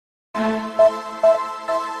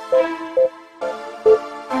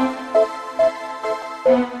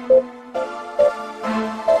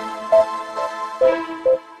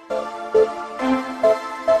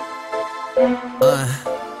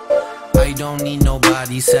don't need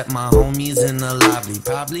nobody except my homies in the lobby.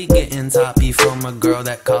 Probably getting toppy from a girl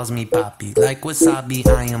that calls me Poppy. Like wasabi,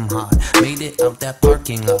 I am hot. Made it out that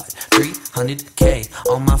parking lot. 300K,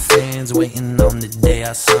 all my fans waiting on the day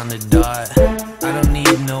I sign the dot. I don't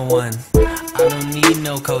need no one, I don't need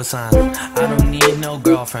no cosign, I don't need no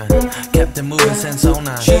girlfriend. Kept it moving since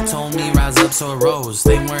 '09. She told me rise up, so it rose.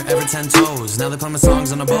 They weren't ever 10 toes. Now they play my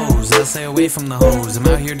songs on the bows. I stay away from the hoes. I'm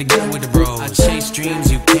out here to get with the bros. I chase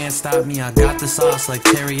dreams, you can't stop me. I got the sauce like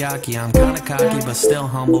teriyaki. I'm kinda cocky, but still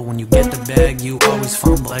humble. When you get the bag, you always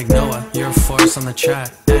fumble. Like Noah, you're a force on the track.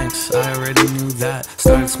 Thanks, I already knew that.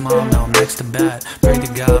 Started small, now I'm next to bat. Pray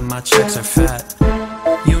to God my checks are fat.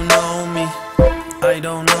 You know me, I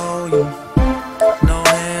don't know you. No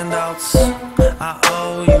handouts, I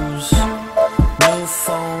owe yous. New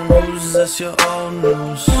phone, who's this, your old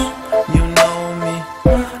news? You know me,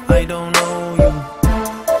 I don't know you.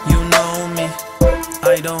 You know me,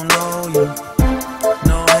 I don't know you.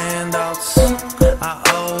 No handouts, I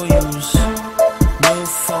owe yous. New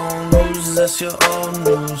phone, who's this, your old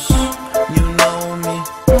news? You know me,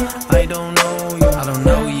 I don't know you. I don't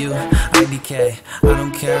know you, IDK, I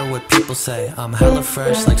don't care what people say. I'm hella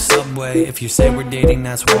fresh like Subway. If you say we're dating,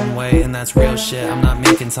 that's one way, and that's real shit, I'm not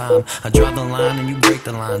making time. I draw the line and you break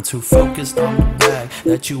the line. Too focused on the bag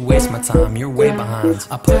that you waste my time, you're way behind.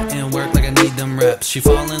 I put in work like I need them reps. She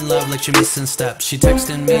fall in love like she missing steps. She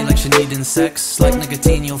texting me like she needing sex. Like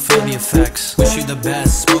nicotine, you'll feel the effects. Wish you the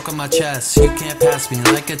best, smoke on my chest. You can't pass me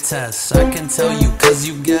like a test. I can tell you cause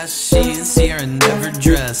you guess she is here and never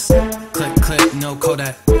dressed. Click, click, no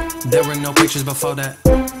Kodak. There were no pictures before that.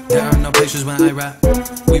 There are no pictures when I rap.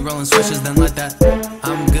 We rollin' switches then like that.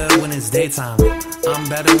 I'm good when it's daytime, I'm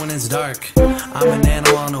better when it's dark. I'm an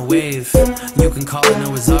animal on a wave, you can call it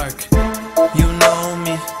Noah's Ark. You know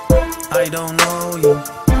me, I don't know you.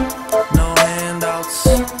 No handouts,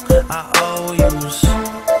 I owe yous.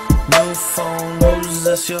 New phone, who's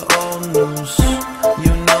this, your old news?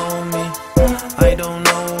 You know me, I don't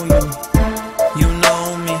know you. You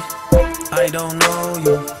know me, I don't know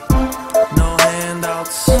you. No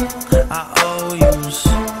handouts, I owe yous.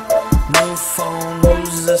 New phone,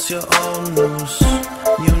 who's this, your old news?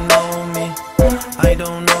 You know me, I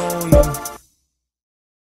don't know you.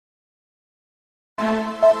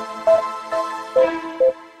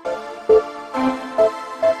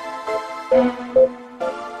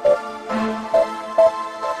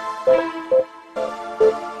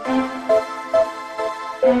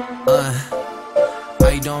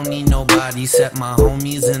 I don't need nobody except my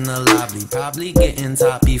homies in the lobby. Probably getting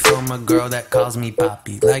toppy from a girl that calls me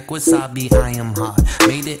Poppy. Like wasabi, I am hot.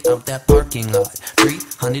 Made it out that parking lot.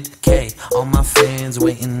 300K, all my fans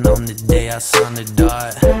waiting on the day I sign the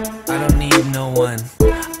dot. I don't need no one,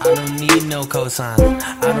 I don't need no cosign,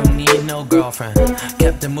 I don't need no girlfriend.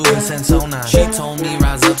 Kept it moving since '09. She told me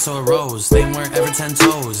rise up, so it rose. They weren't ever 10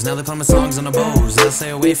 toes. Now they play my songs on the bows. I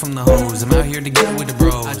stay away from the hoes. I'm out here to get with the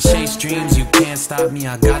bros. I chase dreams, you can't stop me.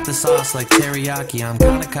 I got the sauce like teriyaki. I'm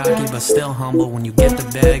kinda cocky, but still humble. When you get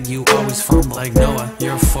the bag, you always fumble. Like Noah,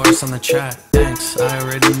 you're a force on the track. Thanks, I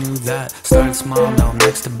already knew that. Started small, now I'm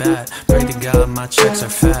next to bat. Pray to God my checks are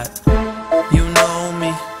fat. You know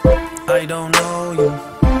me, I don't know you.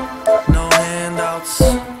 No handouts,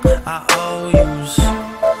 I owe yous.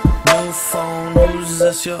 New phone, who's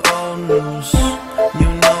this, your old news? You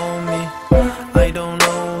know me, I don't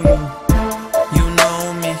know you. You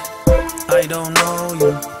know me, I don't know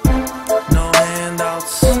you. No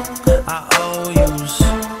handouts, I owe yous.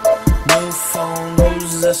 New phone,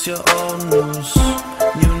 who's this, your old news?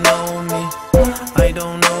 You know me, I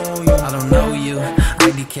don't know you. I don't know you,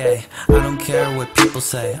 IDK, I don't care what people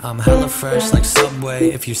say. I'm hella fresh like Subway.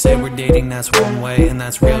 If you say we're dating, that's one way, and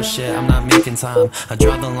that's real shit, I'm not making time. I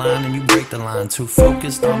draw the line and you break the line. Too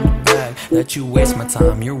focused on the bag that you waste my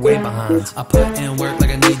time, you're way behind. I put in work like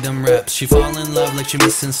I need them reps. She fall in love like she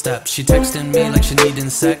missing steps. She texting me like she needing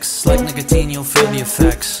sex. Like nicotine, you'll feel the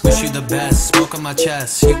effects. Wish you the best, smoke on my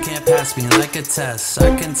chest. You can't pass me like a test.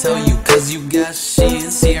 I can tell you cause you guess she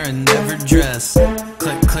is here and never dressed.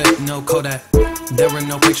 Click, click, no Kodak. There were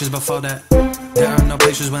no pictures before that. There are no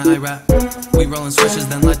pictures when I rap. We rollin' switches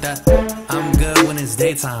then like that. I'm good when it's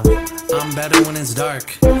daytime, I'm better when it's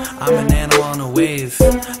dark. I'm an animal on a wave,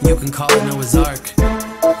 you can call it Noah's Ark.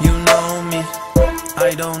 You know me,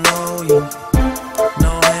 I don't know you.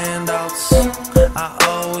 No handouts, I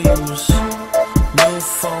owe yous. New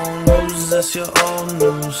phone, who's this, your old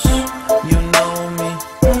news? You know me,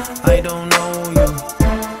 I don't know you.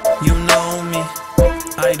 You know me,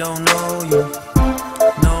 I don't know you.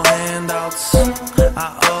 No handouts,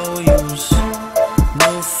 I owe yous.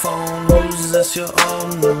 New phone, who's this, your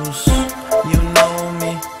old news? You know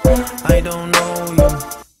me, I don't know you.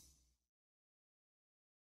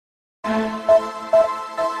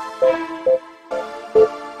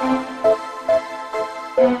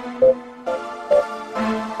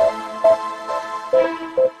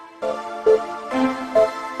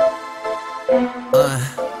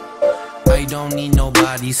 I don't need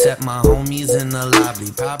nobody except my homies in the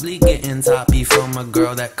lobby. Probably getting toppy from a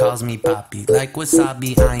girl that calls me Poppy. Like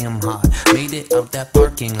wasabi, I am hot. Made it out that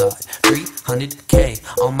parking lot. 300K,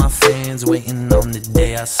 all my fans waiting on the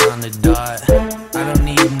day I sign the dot. I don't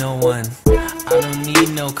need no one, I don't need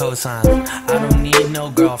no cosign, I don't need no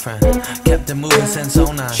girlfriend. Kept it moving since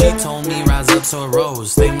 '09. She told me rise up, so it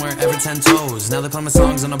rose. They weren't ever 10 toes. Now they play my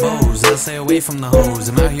songs on the bows. I stay away from the hoes.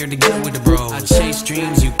 I'm out here to get with the bros. I chase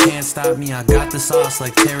dreams, you can't stop me. I got the sauce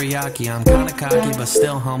like teriyaki. I'm kinda cocky, but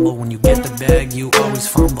still humble. When you get the bag, you always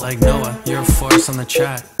fumble. Like Noah, you're a force on the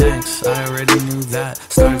track. Thanks, I already knew that.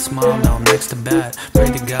 Started small, now I'm next to bat. Pray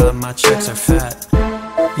to God my checks are fat.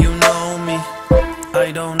 You know me,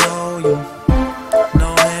 I don't know you.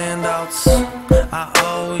 No handouts, I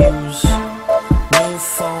owe yous. New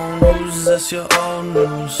phone, who's this, your old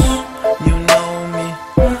news? You know me,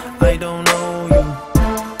 I don't know you.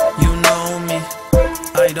 You know me,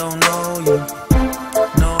 I don't know you.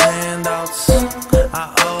 No handouts,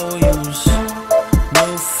 I owe yous.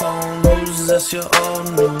 New phone, who's this, your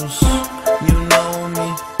old news? You know me,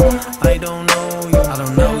 I don't know you. I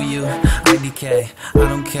don't know you, IDK, I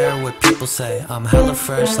don't care what people say. I'm hella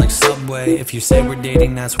fresh like Subway. If you say we're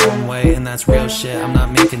dating, that's one way, and that's real shit. I'm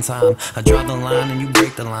not making time. I draw the line and you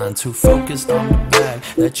break the line. Too focused on the bag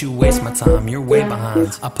that you waste my time. You're way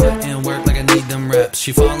behind. I put in work like I need them reps.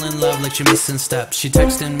 She fall in love like she missing steps. She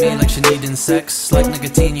texting me like she needing sex. Like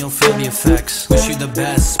nicotine, you'll feel the effects. Wish you the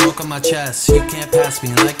best, smoke on my chest. You can't pass me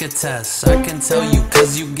like a test. I can tell you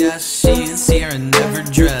cause you guess she is here and never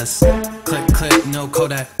dressed. Click, click, no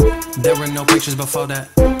Kodak. There were no pictures before that.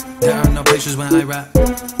 There are no pictures when I rap.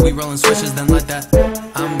 We rollin' switches then like that.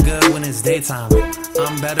 I'm good when it's daytime,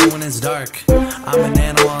 I'm better when it's dark. I'm an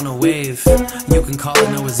animal on a wave, you can call it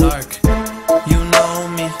Noah's Ark. You know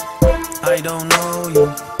me, I don't know you.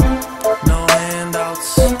 No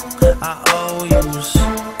handouts, I owe yous.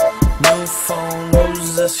 New phone,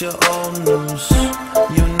 who's this, your old news?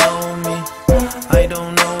 You know me, I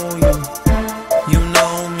don't know you. You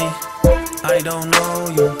know me, I don't know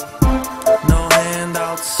you. No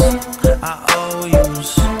handouts, I owe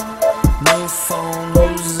yous. New phone,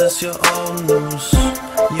 who's this, your old news?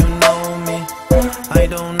 You know me, I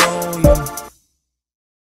don't know you.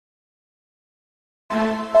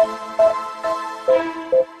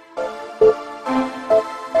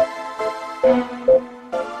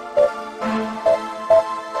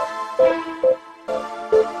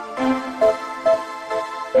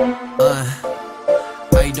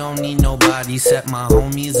 I don't need nobody except my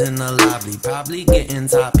homies in the lobby. Probably getting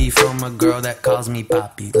toppy from a girl that calls me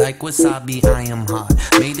Poppy. Like wasabi, I am hot.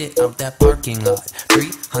 Made it out that parking lot.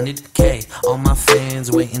 300K, all my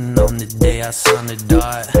fans waiting on the day I sign the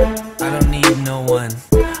dot. I don't need no one,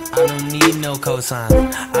 I don't need no cosign,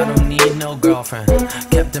 I don't need no girlfriend.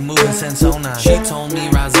 Kept it moving since '09. She told me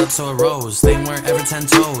rise up, so it rose. They weren't ever 10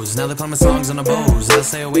 toes. Now they play my songs on the bows. I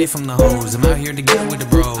stay away from the hoes. I'm out here to get with the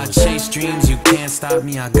bros. I chase dreams, you can't stop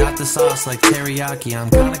me. I got the sauce like teriyaki. I'm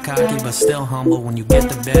kinda cocky, but still humble. When you get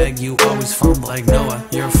the bag, you always fumble. Like Noah,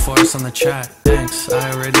 you're a force on the track. Thanks,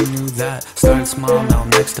 I already knew that. Started small, now I'm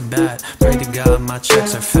next to bat. Pray to God my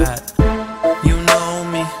checks are fat. You know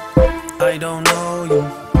me, I don't know you.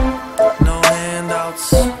 No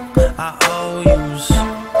handouts, I owe yous.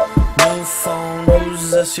 New phone,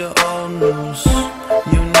 who's this, your old news?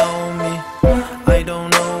 You know me, I don't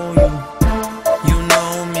know you. You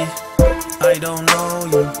know me, I don't know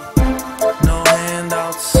you. No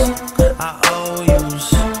handouts, I owe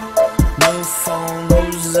yous. New phone,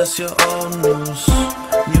 who's this, your old news?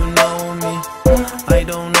 You know me, I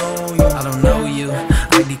don't know you. I don't know you,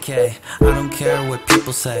 IDK, I don't care what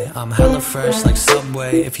people say. I'm hella fresh like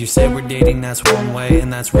Subway. If you say we're dating, that's one way,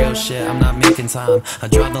 and that's real shit. I'm not making time. I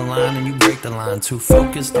draw the line and you break the line. Too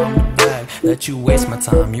focused on the bag that you waste my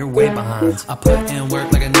time. You're way behind. I put in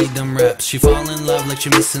work like I need them reps. She fall in love like she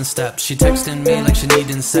missing steps. She texting me like she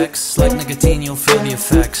needing sex. Like nicotine, you'll feel the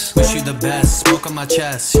effects. Wish you the best, smoke on my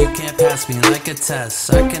chest. You can't pass me like a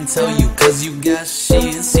test. I can tell you cause you guess she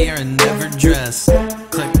is here and never dressed.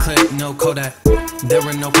 Click, click, no Kodak. There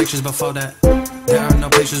were no pictures before that. There are no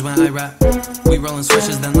pictures when I rap. We rollin'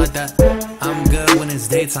 switches then like that. I'm good when it's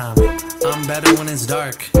daytime, I'm better when it's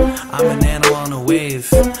dark. I'm an animal on a wave,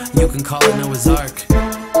 you can call it Noah's Ark.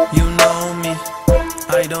 You know me,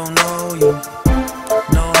 I don't know you.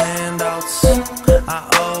 No handouts, I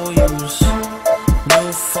owe yous.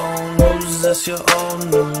 New phone, this your old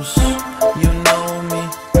news? You know me,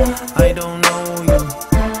 I don't know you.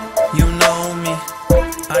 You know me,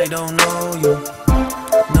 I don't know you.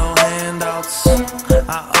 No handouts,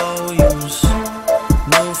 I owe yous.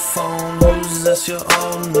 New phone, who's this your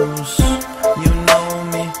old news? You know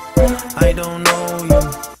me, I don't know you.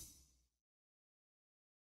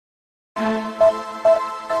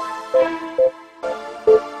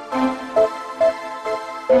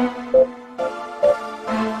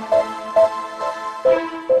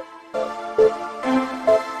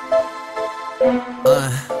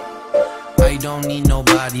 I don't need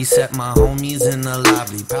nobody, set my homies in the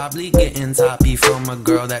lobby. Probably getting toppy from a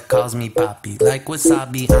girl that calls me Poppy. Like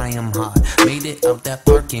wasabi, I am hot. Made it out that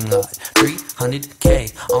parking lot.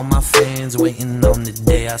 300K, all my fans waiting on the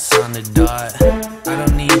day I sign the dot. I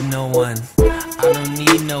don't need no one, I don't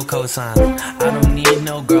need no cosign, I don't need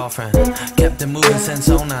no girlfriend. Kept it moving since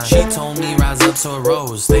 '09. She told me rise up, so it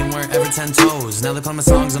rose. They weren't ever 10 toes. Now they play my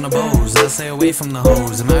songs on the bows. I stay away from the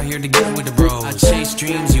hoes, I'm out here to get it with the bros. I chase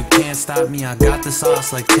dreams, you can't stop me. I got the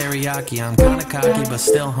sauce like teriyaki. I'm kinda cocky, but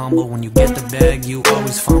still humble. When you get the bag, you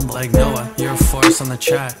always fumble. Like Noah, you're a force on the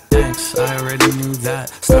track. Thanks, I already knew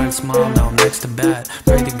that. Started small, now next to bat.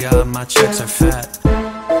 Pray to God my checks are fat.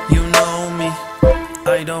 You know me,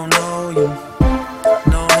 I don't know you.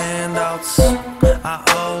 No handouts, I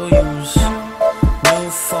owe yous. New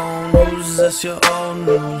phone, who's this your old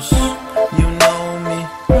news? You know me,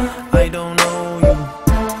 I don't know you.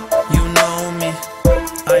 You know me,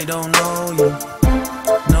 I don't know you.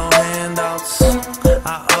 No handouts,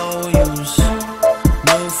 I owe yous.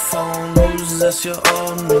 New phone, who's this your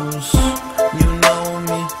old news? You know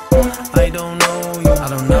me, I don't know you. I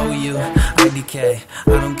don't know you, IDK,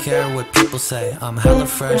 I don't care what people say. I'm hella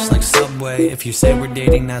fresh like Subway. If you say we're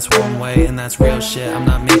dating, that's one way, and that's real shit, I'm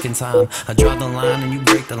not making time. I draw the line and you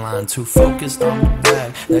break the line. Too focused on the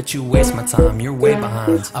bag that you waste my time, you're way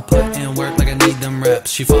behind. I put in work like I need them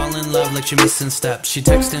reps. She fall in love like she missing steps. She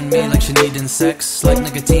texting me like she needing sex. Like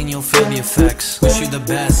nicotine, you'll feel the effects. Wish you the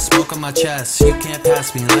best, smoke on my chest. You can't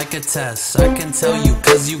pass me like a test. I can tell you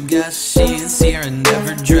cause you guess. She is here and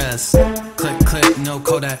never dressed. Click, click, no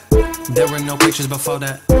Kodak. There were no pictures before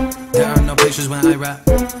that. There are no pictures when I rap.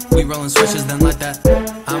 We rollin' switches then like that.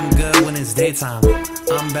 I'm good when it's daytime,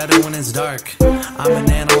 I'm better when it's dark. I'm an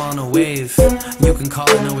animal on a wave, you can call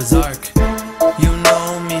it Noah's Ark. You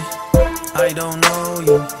know me, I don't know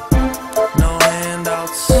you. No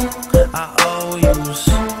handouts, I owe yous.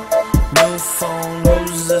 New phone,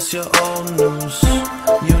 who's this your old news?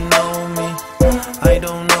 You know me, I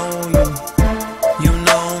don't know you. You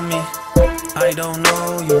know me, I don't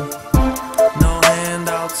know you. No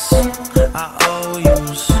handouts, I owe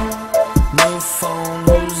yous. New phone,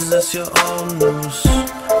 who's this your old news?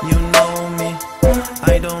 You know me,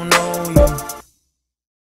 I don't know you.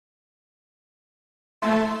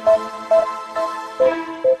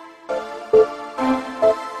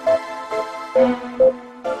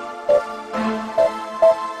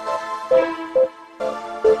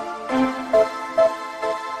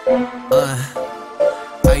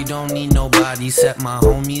 I don't need nobody, set my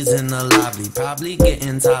homies in the lobby. Probably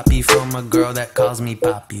getting toppy from a girl that calls me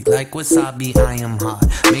Poppy. Like wasabi, I am hot.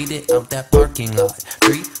 Made it out that parking lot.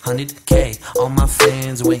 300K, all my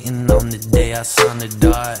fans waiting on the day I sign the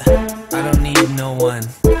dot. I don't need no one,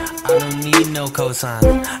 I don't need no cosign,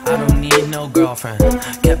 I don't need no girlfriend.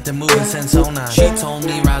 Kept it moving since '09. She told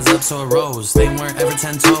me rise up, so it rose. They weren't ever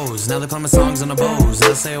 10 toes. Now they play my songs on the bows.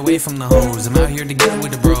 I stay away from the hoes, I'm out here to get it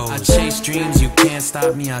with the bros. I chase dreams, you can't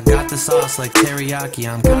stop me. I got the sauce like teriyaki.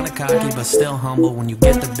 I'm kinda cocky, but still humble. When you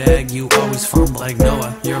get the bag, you always fumble. Like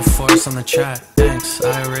Noah, you're a force on the track. Thanks,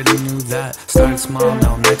 I already knew that. Started small,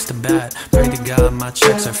 now next to bat. Pray to God my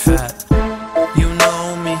checks are fat. You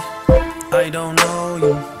know me, I don't know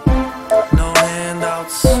you. No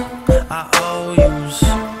handouts, I owe yous.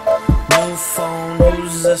 New phone,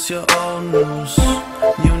 who's this your old news?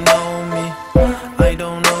 You know me, I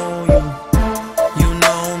don't know you. You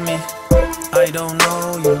know me, I don't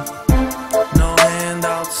know you. No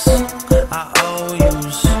handouts, I owe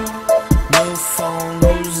yous. New phone,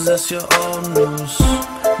 who's this your old news?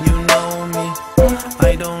 You know me,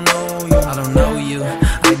 I don't know you. I don't know you,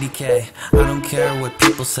 IDK, I don't care what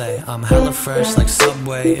people say. I'm hella fresh like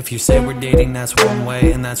Subway. If you say we're dating, that's one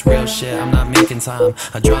way, and that's real shit, I'm not making time.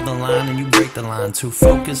 I draw the line and you break the line. Too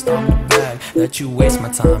focused on the bag that you waste my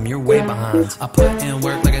time, you're way behind. I put in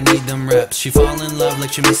work like I need them reps. She fall in love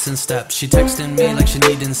like she missing steps. She texting me like she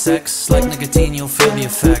needing sex. Like nicotine, you'll feel the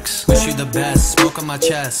effects. Wish you the best, smoke on my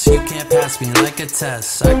chest. You can't pass me like a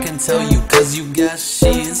test. I can tell you cause you guess. She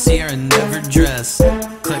is here and never dressed.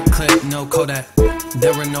 Click, click, no Kodak.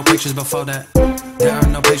 There were no pictures before that. There are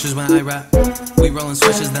no pictures when I rap. We rollin'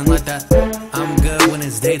 switches then like that. I'm good when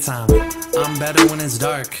it's daytime, I'm better when it's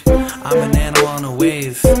dark. I'm an animal on a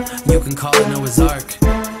wave, you can call it Noah's Ark.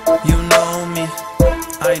 You know me,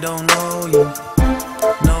 I don't know you.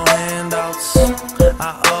 No handouts,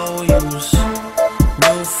 I owe yous.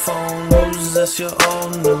 New phone news, that's your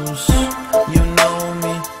old news. You know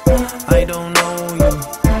me, I don't know you.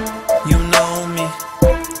 You know me,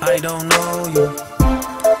 I don't know you.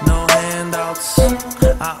 No handouts,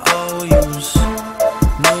 I owe yous.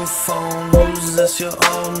 New phone news, that's your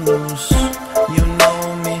old news. You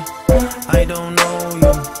know me, I don't know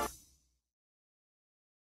you.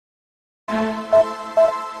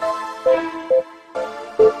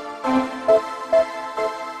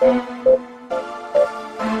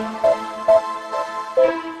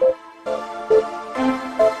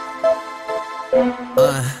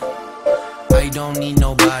 I don't need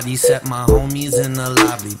nobody except my homies in the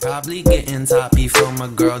lobby. Probably getting toppy from a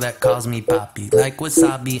girl that calls me Poppy. Like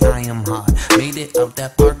wasabi, I am hot. Made it out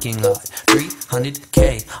that parking lot.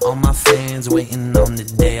 300K, all my fans waiting on the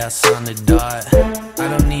day I sign the dot. I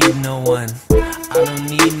don't need no one, I don't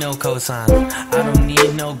need no cosign, I don't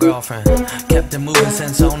need no girlfriend. Kept it moving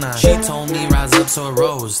since '09. She told me rise up so it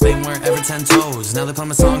rose. They weren't ever 10 toes. Now they play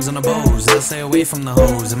my songs on the bows. I stay away from the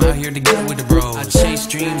hoes, I'm out here to get it with the bros. I chase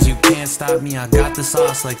dreams, you can't stop me. I got the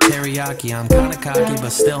sauce like teriyaki. I'm kinda cocky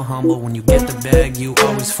but still humble. When you get the bag you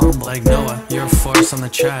always fumble. Like Noah, you're a force on the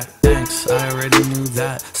track. Thanks, I already knew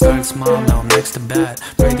that. Started small, now I'm next to bat.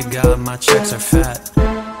 Pray to God my checks are fat.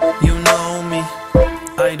 You know me,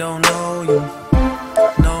 I don't know you.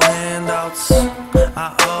 No handouts,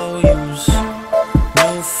 I owe yous.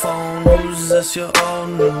 New phone news, that's your old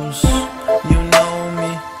news. You know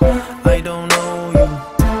me, I don't know you.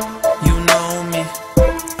 You know me,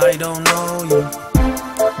 I don't know you.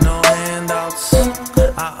 No handouts,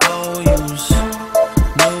 I owe yous.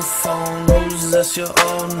 New phone news, that's your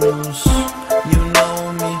old news. You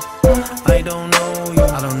know me, I don't know you.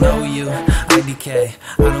 I don't know you, IDK,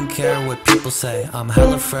 I don't care what people say. I'm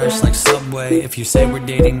hella fresh like Subway. If you say we're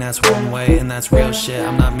dating, that's one way, and that's real shit,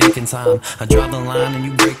 I'm not making time. I draw the line and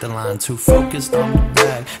you break the line. Too focused on the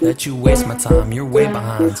bag that you waste my time, you're way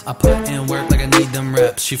behind. I put in work like I need them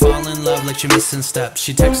reps. She fall in love like she missing steps.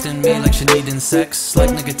 She texting me like she needing sex.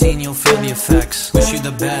 Like nicotine, you'll feel the effects. Wish you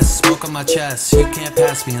the best, smoke on my chest. You can't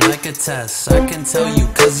pass me like a test. I can tell you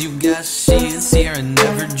cause you guess she is here and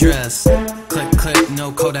never dressed. Click, click,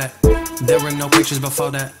 no Kodak. There were no pictures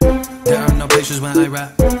before that. There are no pictures when I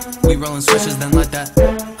rap. We rollin' switches then like that.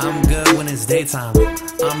 I'm good when it's daytime,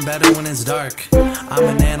 I'm better when it's dark. I'm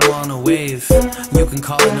an animal on a wave, you can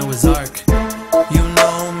call it Noah's Ark. You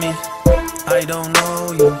know me, I don't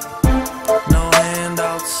know you. No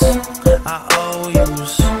handouts, I owe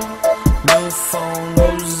yous. New phone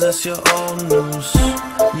news, that's your old news.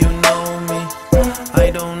 You know me,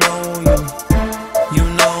 I don't know you. You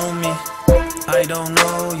know me, I don't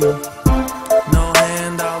know you. No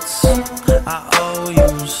handouts, I owe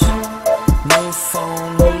yous. New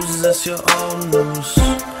phone news, that's your old news.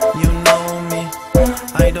 You know me,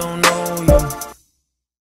 I don't know you.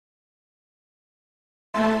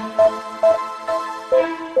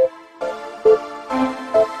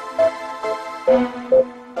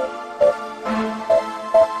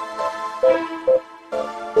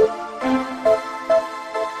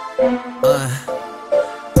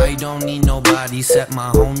 I don't need nobody except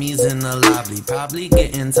my homies in the lobby. Probably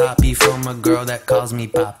getting toppy from a girl that calls me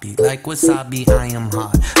Poppy. Like wasabi, I am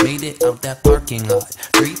hot. Made it out that parking lot.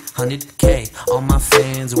 300K, all my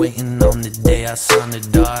fans waiting on the day I sign the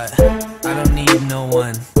dot. I don't need no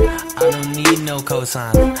one, I don't need no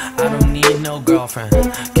cosign, I don't need no girlfriend.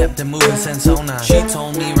 Kept it moving since '09. She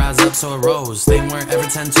told me rise up so it rose. They weren't ever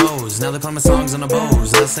 10 toes. Now they play my songs on the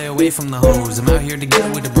bows. I stay away from the hoes, I'm out here to get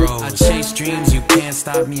it with the bros. I chase dreams, you can't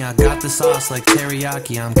stop me. I got the sauce like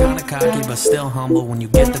teriyaki. I'm kinda cocky but still humble. When you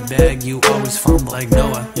get the bag you always fumble. Like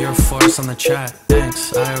Noah, you're a force on the track.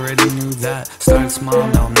 Thanks, I already knew that. Started small,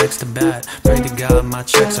 now I'm next to bat. Pray to God my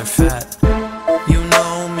checks are fat. You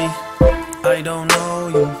know me, I don't know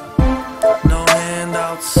you. No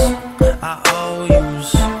handouts, I owe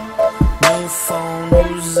yous. New phone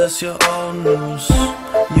news, that's your old news.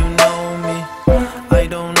 You know me, I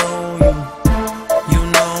don't know you. You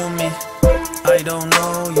know me, I don't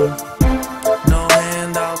know you. No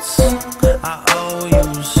handouts, I owe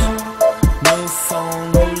yous. New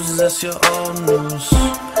phone news, that's your old news.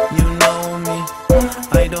 You know me,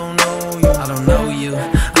 I don't know you. I don't know you,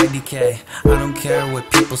 IDK, I don't care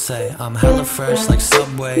what people say. I'm hella fresh like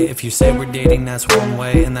Subway. If you say we're dating, that's one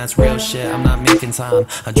way, and that's real shit. I'm not making time.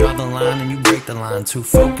 I draw the line and you break the line. Too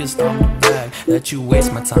focused on the bag that you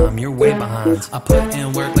waste my time. You're way behind. I put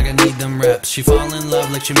in work like I need them reps. She fall in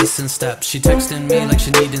love like she missing steps. She texting me like she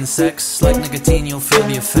needing sex. Like nicotine, you'll feel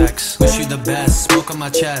the effects. Wish you the best, smoke on my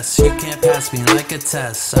chest. You can't pass me like a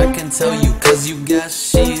test. I can tell you cause you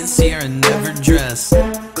guess she is here and never dressed.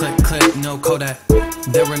 Click, click, no Kodak.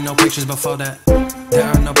 There were no pictures before that. There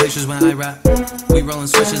are no pictures when I rap. We rollin'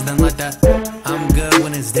 switches then like that. I'm good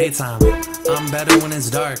when it's daytime. I'm better when it's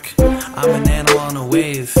dark. I'm an animal on a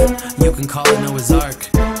wave. You can call it Noah's Ark.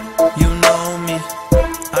 You know me,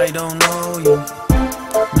 I don't know you.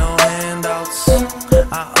 No handouts,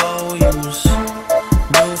 I owe yous.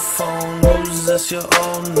 New phone news, that's your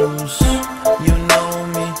old news. You know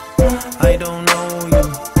me, I don't know you.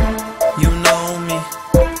 You know me,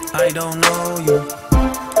 I don't know you.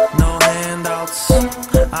 No handouts,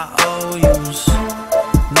 I owe yous.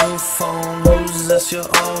 New phone news, that's your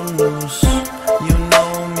old news. You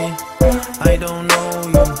know me, I don't know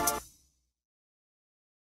you.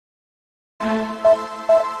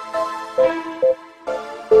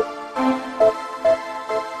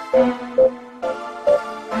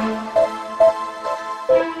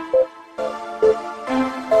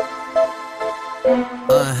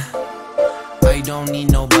 I don't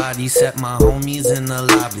need nobody except my homies in the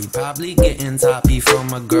lobby. Probably getting toppy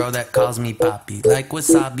from a girl that calls me Poppy. Like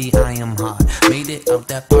wasabi, I am hot. Made it out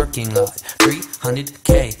that parking lot.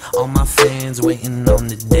 300K, all my fans waiting on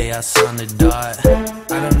the day I sign the dot.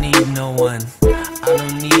 I don't need no one, I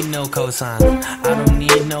don't need no cosign. I don't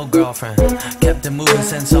need no girlfriend, kept it moving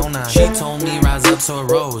since '09. She told me rise up so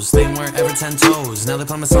it rose. They weren't ever 10 toes. Now they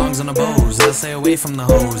play my songs on the bows. I stay away from the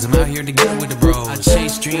hoes, I'm out here to get it with the bros. I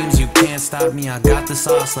chase dreams, you can't stop me. I got the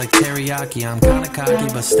sauce like teriyaki. I'm kinda cocky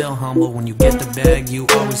but still humble. When you get the bag you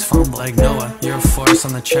always fumble. Like Noah, you're a force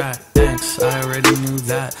on the track. Thanks, I already knew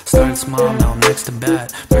that. Started small, now I'm next to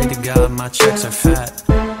bat. Pray to God my checks are fat.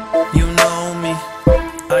 You know me,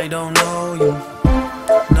 I don't know you.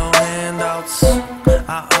 No handouts,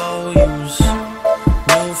 I owe yous.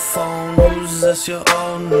 New phone news, that's your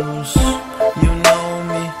old news. You know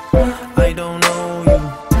me, I don't know you.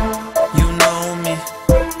 You know me,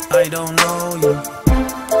 I don't know you.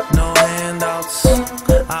 No handouts,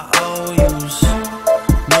 I owe yous.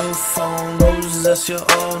 New phone news, that's your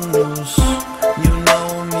old news. You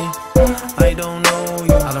know me, I don't know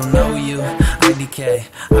you. I don't know you, IDK,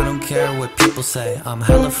 I don't care what people say. I'm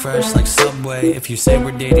hella fresh like Subway. If you say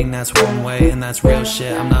we're dating, that's one way, and that's real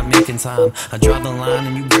shit. I'm not making time. I draw the line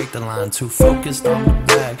and you break the line. Too focused on the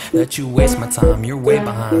bag that you waste my time. You're way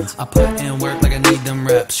behind. I put in work like I need them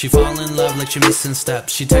reps. She fall in love like she missing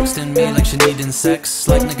steps. She texting me like she needing sex.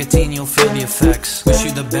 Like nicotine, you'll feel the effects. Wish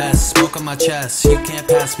you the best, smoke on my chest. You can't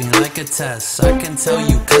pass me like a test. I can tell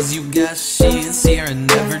you cause you guess she is here and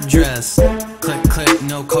never dressed. Click, click,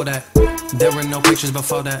 no Kodak. There were no pictures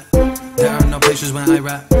before that. There are no pictures when I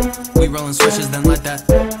rap. We rollin' switches then like that.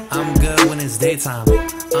 I'm good when it's daytime.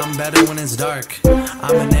 I'm better when it's dark.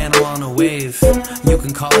 I'm an animal on a wave. You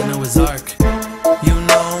can call it Noah's Ark. You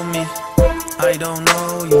know me, I don't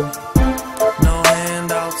know you. No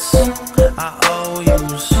handouts, I owe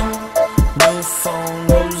yous. New phone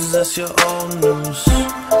news, that's your old news.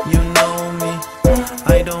 You know me,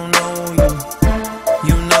 I don't know you.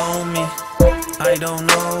 You know me, I don't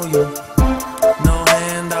know you. No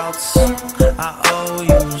handouts, I owe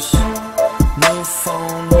yous. New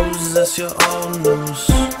phone news, that's your old news.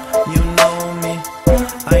 You know me,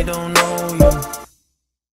 I don't know you.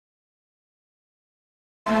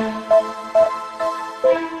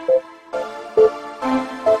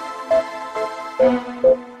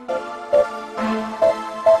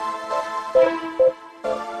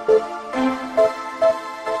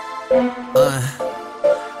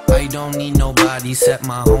 I don't need nobody except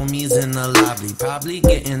my homies in the lobby. Probably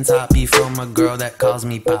getting toppy from a girl that calls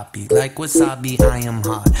me Poppy. Like wasabi, I am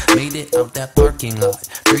hot. Made it out that parking lot.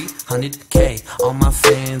 300K, all my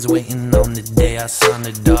fans waiting on the day I sign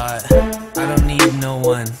the dot. I don't need no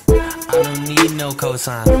one, I don't need no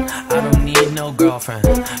cosign. I don't need no girlfriend,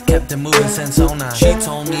 kept it moving since '09. She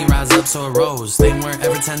told me rise up so it rose. They weren't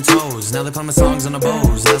ever 10 toes. Now they play my songs on the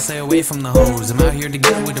bows. I stay away from the hoes, I'm out here to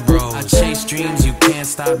get it with the bros. I chase dreams, you can't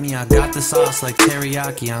stop me. I got the sauce like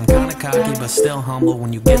teriyaki. I'm kinda cocky but still humble.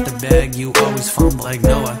 When you get the bag you always fumble. Like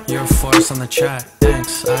Noah, you're a force on the track.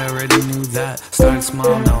 Thanks, I already knew that. Started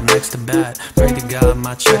small, now I'm next to bat. Pray to God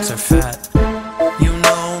my checks are fat. You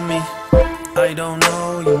know me, I don't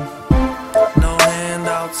know you. No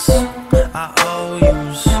handouts, I owe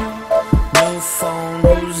yous. New phone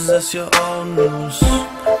news, that's your old news.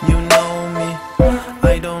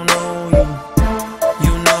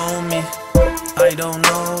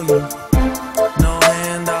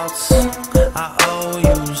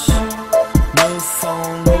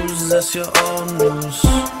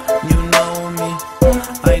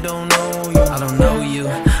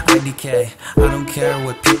 care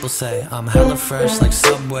what people say. I'm hella fresh like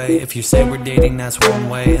Subway. If you say we're dating, that's one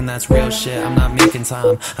way, and that's real shit. I'm not making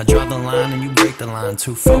time. I draw the line and you break the line.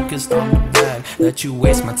 Too focused on the bag that you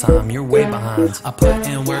waste my time. You're way behind. I put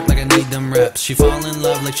in work like I need them reps. She fall in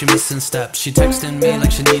love like she missing steps. She texting me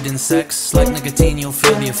like she needing sex. Like nicotine, you'll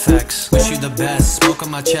feel the effects. Wish you the best, smoke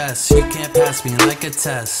on my chest. You can't pass me like a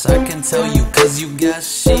test. I can tell you cause you guess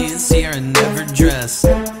she is here and never dressed.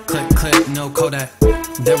 Click, click, no Kodak.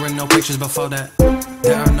 There were no pictures before that.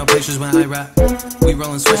 There are no pictures when I rap. We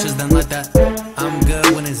rollin' switches then like that. I'm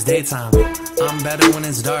good when it's daytime. I'm better when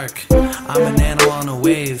it's dark. I'm an animal on a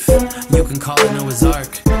wave. You can call it Noah's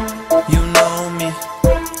Ark. You know me,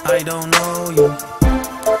 I don't know you.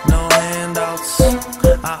 No handouts,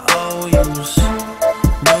 I owe yous.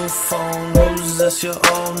 New phone news, that's your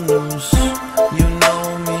old news. You know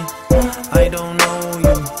me, I don't know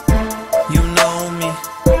you. You know me,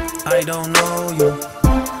 I don't know you.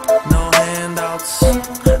 No handouts,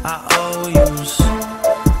 I owe yous.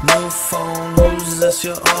 New phone news, that's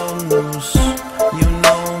your old news. You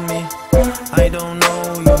know me, I don't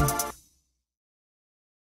know you.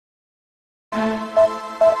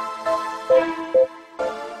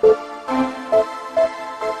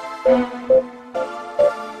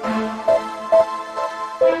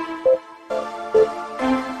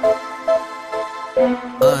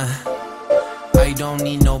 I don't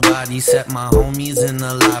need nobody, set my homies in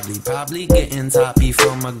the lobby. Probably getting toppy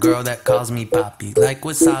from a girl that calls me Poppy. Like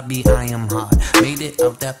wasabi, I am hot. Made it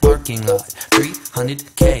out that parking lot.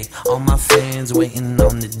 300K, all my fans waiting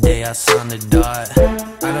on the day I sign the dot.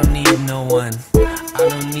 I don't need no one, I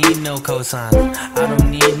don't need no cosign. I don't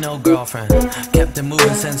need no girlfriend, kept it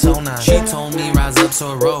moving since '09. She told me rise up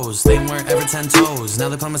so it rose. They weren't ever 10 toes. Now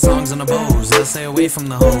they play my songs on the bows. I stay away from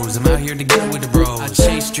the hoes, I'm out here to get with the bros. I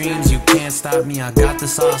chase dreams, you can't stop me. I got the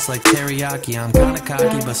sauce like teriyaki. I'm kinda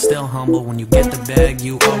cocky but still humble. When you get the bag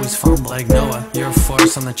you always fumble. Like Noah, you're a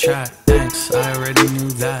force on the track. Thanks, I already knew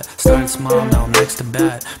that. Started small, now I'm next to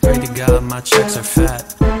bat. Pray to God my checks are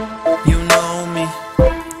fat. You know me,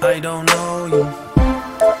 I don't know you.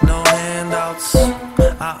 No handouts,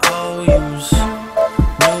 I owe yous.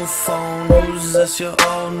 New phone news, that's your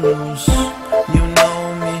old news. You know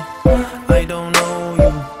me, I don't know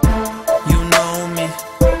you. You know me,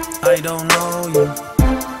 I don't know you.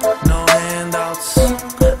 No handouts,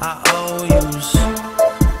 I owe yous.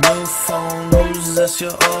 New phone news, that's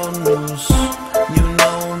your old news. You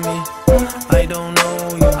know me, I don't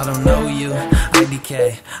know you. I don't know you,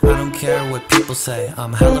 IDK, I don't care what people say.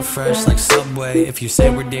 I'm hella fresh like Subway. If you say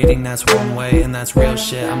we're dating, that's one way, and that's real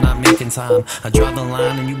shit. I'm not making time. I draw the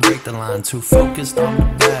line and you break the line. Too focused on the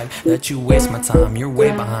bag that you waste my time. You're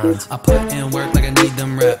way behind. I put in work like I need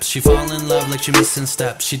them reps. She fall in love like she missing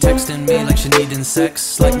steps. She texting me like she needing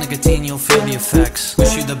sex. Like nicotine, you'll feel the effects.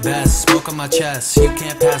 Wish you the best, smoke on my chest. You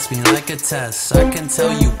can't pass me like a test. I can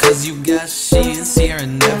tell you cause you guess she is here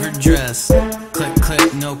and never dressed. Click,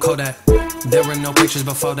 click, no Kodak. There were no pictures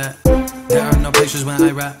before that. There are no pictures when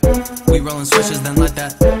I rap. We rollin' switches then like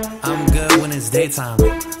that. I'm good when it's daytime.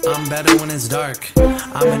 I'm better when it's dark.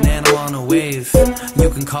 I'm an animal on a wave. You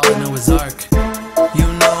can call it Noah's Ark. You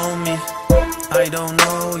know me, I don't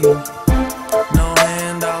know you. No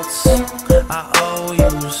handouts, I owe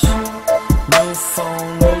yous. New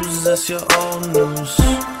phone news, that's your old news.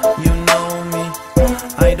 You know me,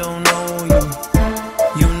 I don't know you.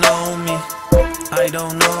 You know me, I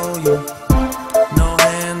don't know you. No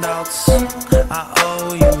handouts, I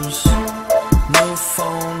owe yous. New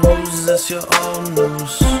phone news, that's your old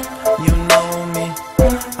news. You know me,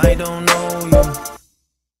 I don't know you.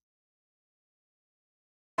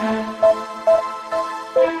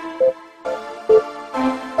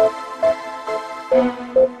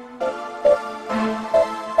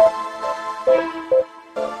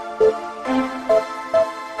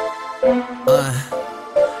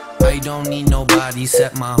 I don't need nobody,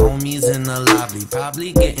 set my homies in the lobby.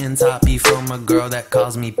 Probably getting toppy from a girl that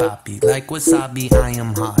calls me Poppy. Like wasabi, I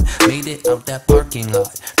am hot. Made it out that parking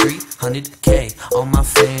lot. 300K, all my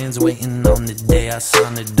fans waiting on the day I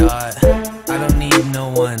sign the dot. I don't need no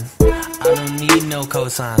one, I don't need no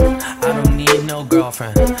cosign. I don't need no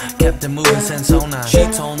girlfriend, kept it moving since '09. She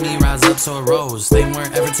told me rise up so it rose. They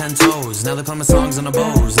weren't ever 10 toes. Now they play my songs on the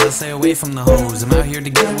bows. I stay away from the hoes, I'm out here to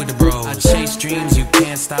get with the bros. I chase dreams, you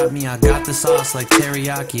can't stop me. I got the sauce like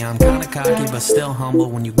teriyaki. I'm kinda cocky but still humble.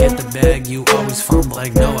 When you get the bag you always fumble.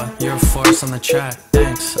 Like Noah, you're a force on the track.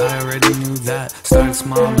 Thanks, I already knew that. Started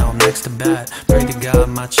small, now I'm next to bat. Pray to God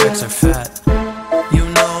my checks are fat. You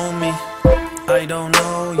know me, I don't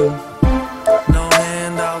know you. No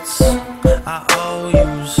handouts, I owe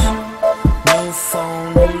yous. New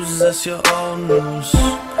phone news, that's your old news.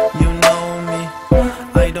 You know me,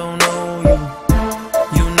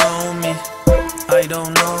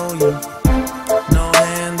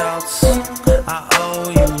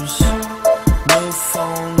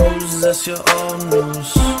 who's this? Your old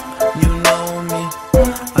news. You know me,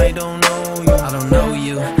 I don't know you. I don't know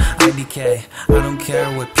you, IDK. I don't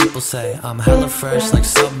care what people say. I'm hella fresh like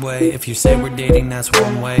Subway. If you say we're dating, that's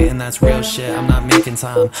one way, and that's real shit. I'm not making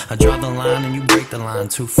time. I draw the line and you break the line.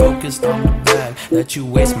 Too focused on the bag that you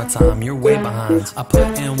waste my time. You're way behind. I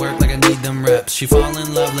put in work like I need them reps. She fall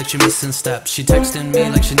in love like she missing steps. She texting me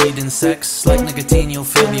like she needing sex. Like nicotine, you'll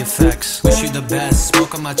feel the effects. Wish you the best,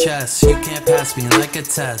 smoke on my chest. You can't pass me like a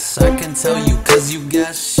test. I can tell you cause you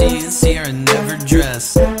guess she is here and never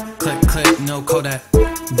dressed. Click, click, no Kodak.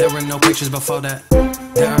 There were no pictures before that.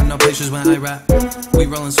 There are no pictures when I rap. We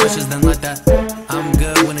rollin' switches then like that. I'm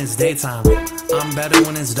good when it's daytime. I'm better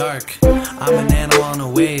when it's dark. I'm an animal on a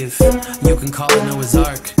wave. You can call it Noah's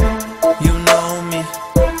Ark. You know me,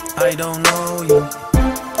 I don't know you.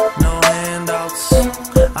 No handouts,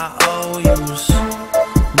 I owe yous.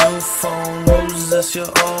 New phone, who's this? Your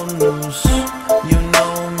old news. You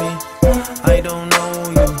know me, I don't know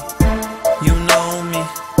you. You know me,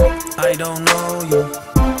 I don't know you.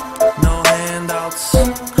 No handouts,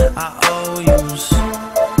 I owe yous.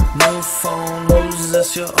 New phone, who's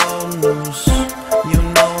this? Your old news. You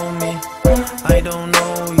know me, I don't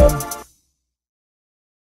know you.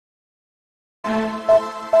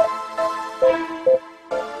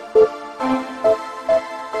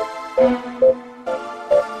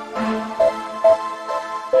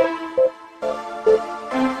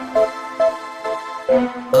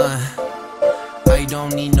 I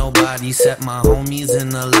don't need nobody, set my homies in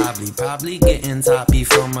the lobby. Probably getting toppy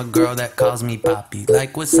from a girl that calls me Poppy.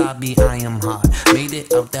 Like wasabi, I am hot. Made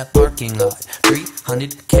it out that parking lot.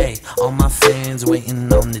 300K, all my fans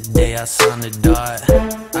waiting on the day I sign the dot.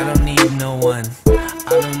 I don't need no one,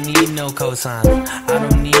 I don't need no cosign. I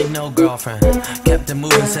don't need no girlfriend, kept it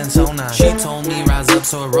moving since '09. She told me rise up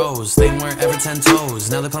so it rose. They weren't ever 10 toes.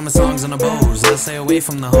 Now they play my songs on the bows. I stay away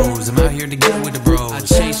from the hoes, I'm out here to get with the bros. I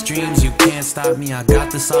chase dreams, you can't stop me. I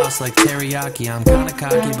got the sauce like teriyaki. I'm kinda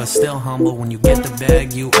cocky but still humble. When you get the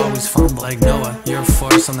bag you always fumble. Like Noah, you're a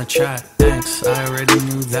force on the track. Thanks, I already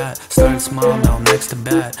knew that. Started small, now I'm next to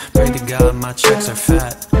bat. Pray to God my checks are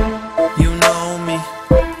fat. You know me,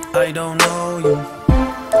 I don't know you.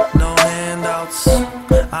 No handouts,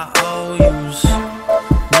 I owe yous.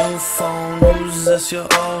 New phone, who's this? Your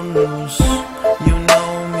old news. You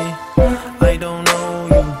know me, I don't know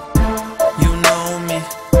you. You know me,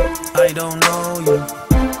 I don't know you.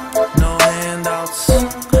 No handouts,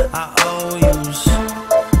 I owe yous.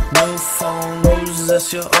 New phone, who's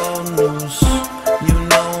this? Your old news. You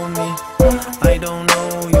know me, I don't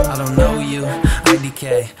know you. I don't know you,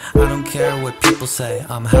 IDK. I don't care what people say.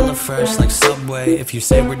 I'm hella fresh like Subway. If you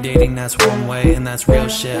say we're dating, that's one way, and that's real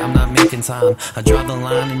shit. I'm not making time. I draw the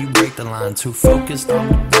line and you break the line. Too focused on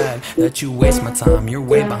the bag that you waste my time. You're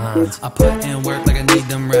way behind. I put in work like I need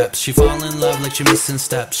them reps. She fall in love like she missing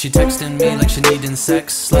steps. She texting me like she needing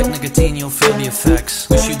sex. Like nicotine, you'll feel the effects.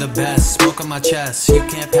 Wish you the best, smoke on my chest. You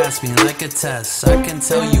can't pass me like a test. I can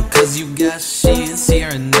tell you cause you guess she is here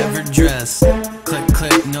and never dressed. Click,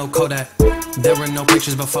 click, no Kodak. There were no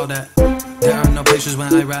pictures before that. There are no pictures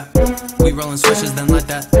when I rap. We rollin' switches then like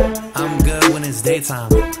that. I'm good when it's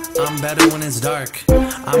daytime. I'm better when it's dark.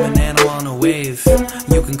 I'm an animal on a wave.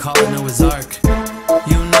 You can call it Noah's Ark.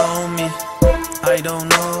 You know me, I don't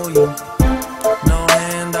know you. No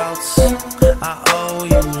handouts, I owe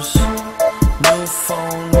yous. New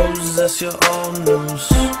phone, who's this? Your old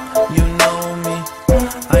news. You know me,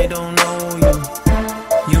 I don't know you.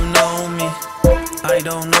 You know me, I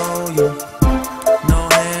don't know you. No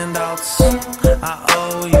handouts, I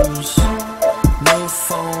owe yous. New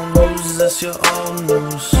phone, who's this? Your old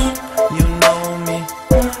news. You know me,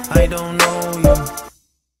 I don't know you.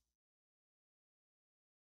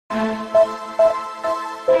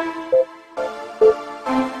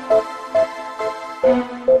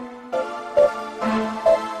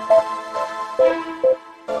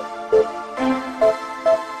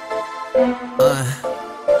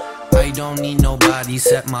 I don't need nobody,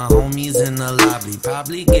 set my homies in the lobby.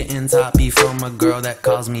 Probably getting toppy from a girl that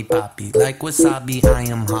calls me Poppy. Like wasabi, I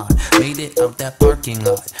am hot. Made it out that parking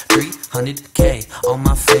lot. 300K, all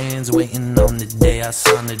my fans waiting on the day I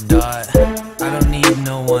sign the dot. I don't need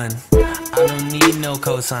no one, I don't need no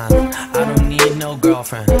cosign. I don't need no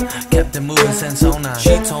girlfriend, kept it moving since '09.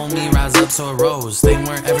 She told me rise up so it rose. They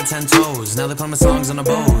weren't ever 10 toes. Now they play my songs on the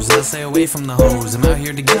bows. I stay away from the hoes, I'm out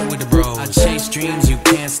here to get with the bros. I chase dreams, you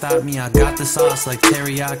can't stop me. I got the sauce like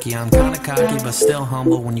teriyaki. I'm kinda cocky but still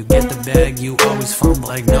humble. When you get the bag you always fumble.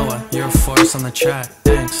 Like Noah, you're a force on the track.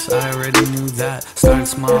 Thanks, I already knew that. Started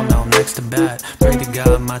small, now I'm next to bat. Pray to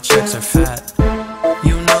God my checks are fat.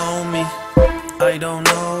 You know me, I don't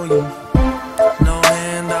know you. No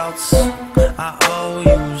handouts,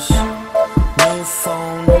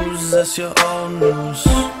 this your old news?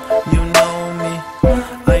 You know me,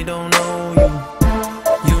 I don't know you.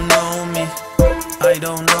 You know me, I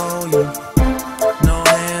don't know you. No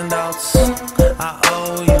handouts, I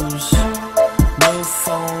owe yous. New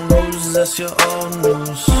phone, who's this your old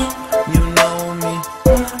news? You know me,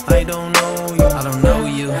 I don't know you. I don't know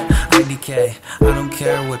you, IDK, I don't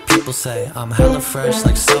care what people say. I'm hella fresh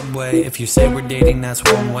like Subway. If you say we're dating, that's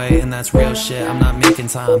one way, and that's real shit. I'm not making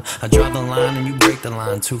time. I draw the line and you break the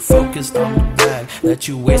line. Too focused on the bag that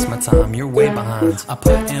you waste my time. You're way behind. I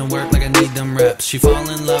put in work like I need them reps. She fall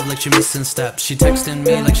in love like she missing steps. She texting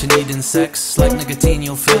me like she needing sex. Like nicotine,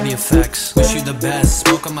 you'll feel the effects. Wish you the best,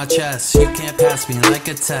 smoke on my chest. You can't pass me like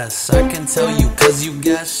a test. I can tell you cause you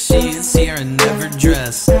guess she is here and never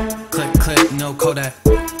dressed. Click, click, no Kodak.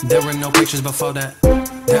 There were no pictures before that.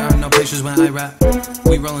 There are no pictures when I rap.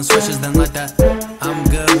 We rollin' switches then like that. I'm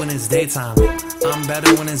good when it's daytime. I'm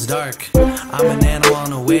better when it's dark. I'm an animal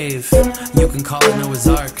on a wave. You can call it Noah's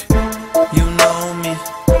Ark. You know me,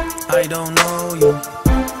 I don't know you.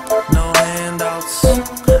 No handouts,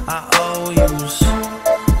 I owe yous.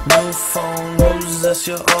 New phone, who's this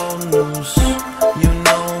your old news? You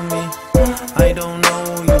know me, I don't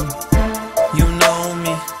know you. You know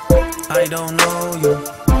me, I don't know you.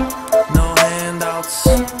 No handouts,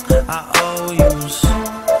 I owe yous.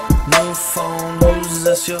 New phone, who's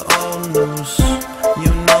this your old news?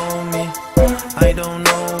 You know me, I don't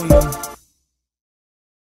know you.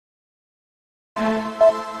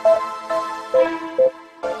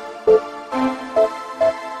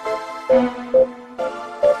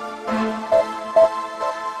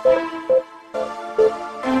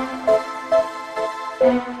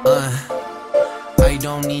 I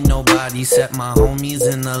don't need nobody, set my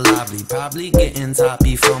homies in the lobby. Probably getting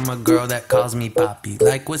toppy from a girl that calls me Poppy.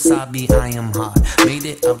 Like wasabi, I am hot. Made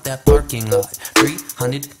it out that parking lot.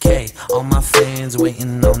 300K, all my fans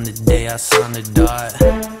waiting on the day I sign the dot.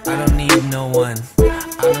 I don't need no one,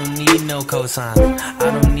 I don't need no cosign.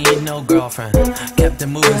 I don't need no girlfriend, kept it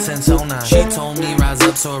moving since '09. She told me rise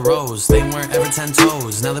up so it rose. They weren't ever 10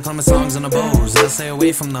 toes. Now they play my songs on the bows. I stay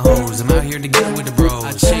away from the hoes, I'm out here to get it with the bros.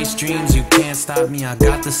 I chase dreams, you can't stop me. I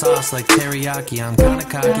got the sauce like teriyaki. I'm kinda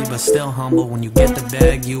cocky but still humble. When you get the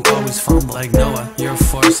bag you always fumble. Like Noah, you're a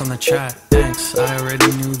force on the track. Thanks, I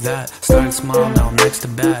already knew that. Started small, now I'm next to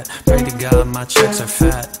bat. Pray to God my checks are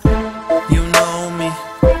fat. You know me,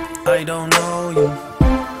 I don't know you.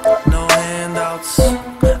 No handouts,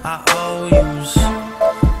 I owe yous.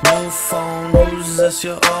 New phone, who's this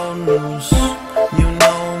your old news? You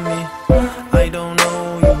know me, I don't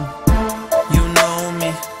know you. You know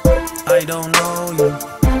me, I don't know you.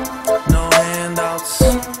 No handouts,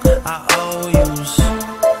 I owe yous.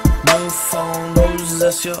 New phone, who's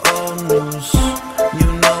this your old news? You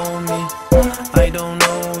know me, I don't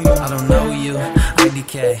know you. I don't know you,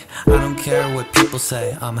 IDK, I don't care what people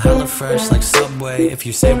say. I'm hella fresh like Subway. If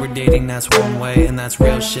you say we're dating, that's one way, and that's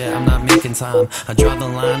real shit. I'm not making time. I draw the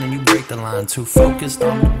line and you break the line. Too focused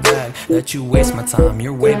on the bag that you waste my time.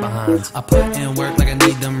 You're way behind. I put in work like I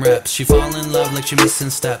need them reps. She fall in love like she missing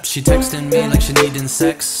steps. She texting me like she needing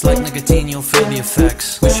sex. Like nicotine, you'll feel the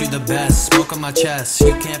effects. Wish you the best, smoke on my chest.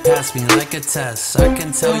 You can't pass me like a test. I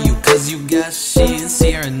can tell you cause you guess she is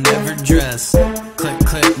here and never dressed. Click,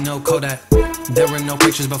 click, no Kodak. There were no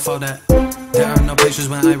pictures before that. There are no pictures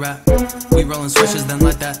when I rap. We rollin' switches then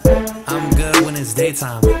like that. I'm good when it's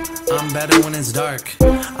daytime. I'm better when it's dark.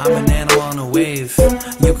 I'm an animal on a wave.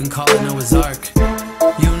 You can call it Noah's Ark.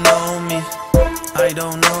 You know me, I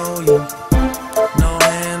don't know you. No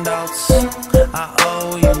handouts, I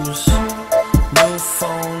owe yous. New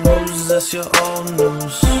phone, who's this your old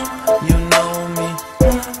news? You know me,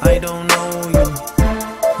 I don't know you.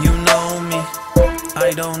 You know me,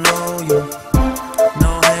 I don't know you.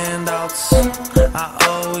 No handouts, I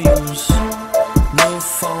owe yous. New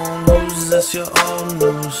phone, who's this your old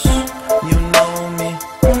news? You know me,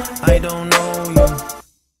 I don't know you.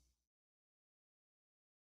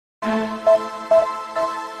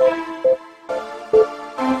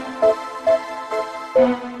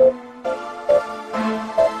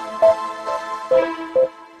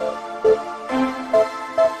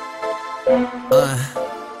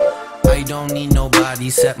 I don't need nobody,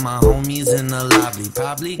 set my homies in the lobby.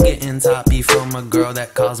 Probably getting toppy from a girl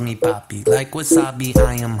that calls me Poppy. Like wasabi,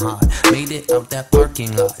 I am hot. Made it out that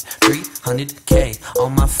parking lot. 300K, all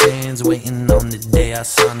my fans waiting on the day I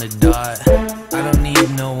sign the dot. I don't need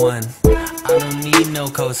no one, I don't need no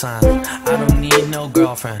cosign, I don't need no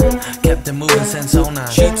girlfriend. Kept it moving since '09.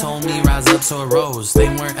 She told me rise up, so it rose. They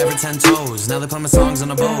weren't ever 10 toes. Now they play my songs on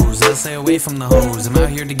the bows. I stay away from the hoes, I'm out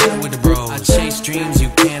here to get it with the bros. I chase dreams, you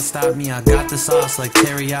can't stop me. I got the sauce like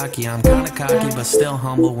teriyaki. I'm kinda cocky, but still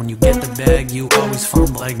humble. When you get the bag, you always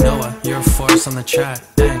fumble. Like Noah, you're a force on the track.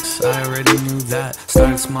 Thanks, I already knew that.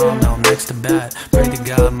 Started small, now I'm next to bat. Pray to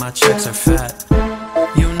God my checks are fat.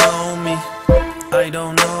 You know me, I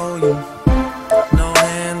don't know you. No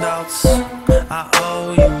handouts, I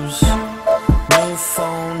owe yous. New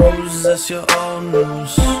phone, who's this, your old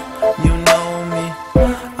news? You know me,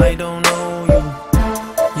 I don't know you.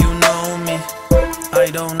 You know me, I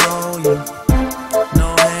don't know you.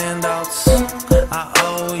 No handouts, I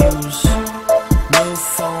owe yous. New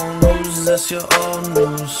phone, who's this, your old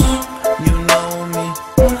news? You know me,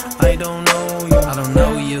 I don't know you. I don't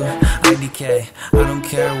know you, IDK, I don't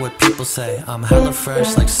care what people say. I'm hella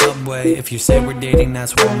fresh like Subway. If you say we're dating,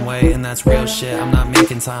 that's one way, and that's real shit, I'm not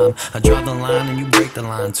making time. I draw the line and you break the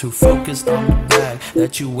line. Too focused on the bag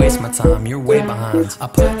that you waste my time, you're way behind. I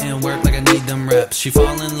put in work like I need them reps. She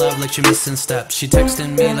fall in love like she missing steps. She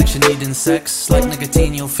texting me like she needing sex. Like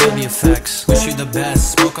nicotine, you'll feel the effects. Wish you the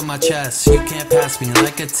best, smoke on my chest. You can't pass me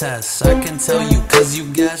like a test. I can tell you cause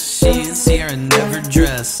you guess she's here and never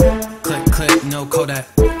dressed. Click, click, no Kodak.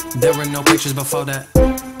 There were no pictures before that.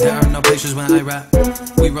 There are no pictures when I rap.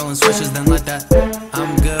 We rollin' switches then like that.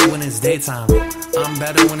 I'm good when it's daytime, I'm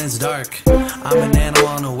better when it's dark. I'm an animal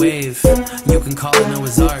on a wave, you can call it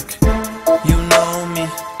Noah's Ark. You know me,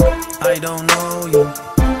 I don't know you.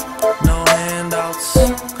 No handouts,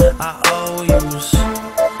 I owe yous.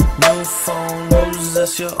 New phone, who's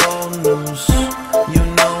this, your old news? You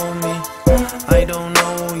know me, I don't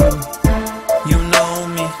know you. You know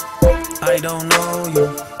me, I don't know you.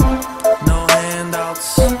 No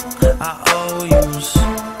handouts, I owe yous.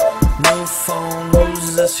 New phone,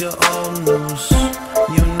 who's this, your old news?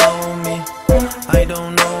 You know me, I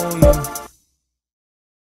don't know you.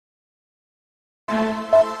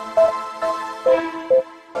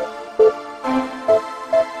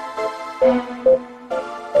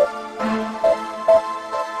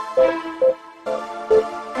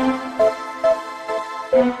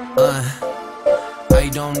 I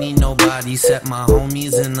don't need nobody, set my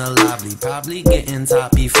homies in the lobby. Probably getting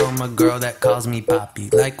toppy from a girl that calls me Poppy.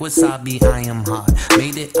 Like wasabi, I am hot.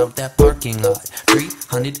 Made it out that parking lot.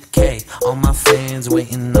 300K, all my fans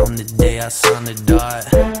waiting on the day I sign the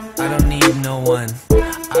dot. I don't need no one,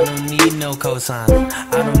 I don't need no cosign,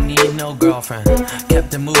 I don't need no girlfriend.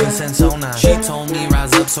 Kept it moving since '09. She told me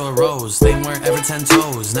rise up, so it rose. They weren't ever 10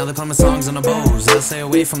 toes. Now they play my songs on the bows. I stay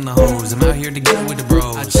away from the hoes, I'm out here to get it with the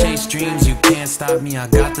bros. I chase dreams, you can't stop me. I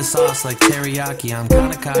got the sauce like teriyaki. I'm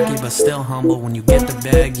kinda cocky, but still humble. When you get the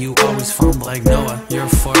bag, you always fumble. Like Noah, you're a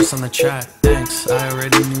force on the track. Thanks, I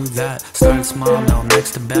already knew that. Started small, now I'm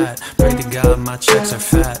next to bat. Pray to God my checks are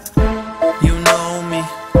fat. You know me,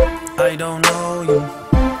 I don't know you.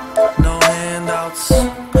 No handouts,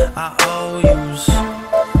 I owe yous.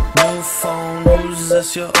 New phone, who's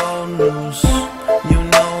this, your old news? You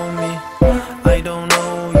know me, I don't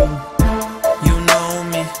know you. You know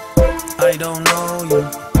me, I don't know you.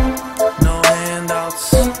 No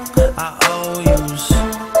handouts, I owe yous.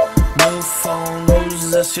 New phone,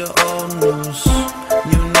 who's this, your old news?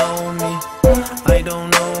 You know me, I don't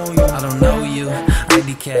know you. I don't know you,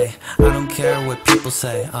 IDK, I don't care what people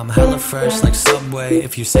say. I'm hella fresh like Subway.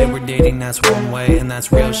 If you say we're dating, that's one way, and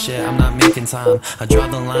that's real shit, I'm not making time. I draw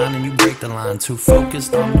the line and you break the line. Too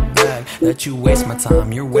focused on the bag that you waste my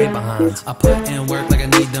time, you're way behind. I put in work like I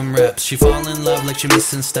need them reps. She fall in love like she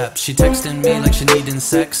missing steps. She texting me like she needing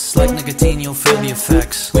sex. Like nicotine, you'll feel the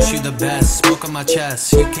effects. Wish you the best, smoke on my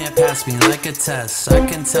chest. You can't pass me like a test. I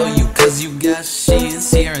can tell you cause you guess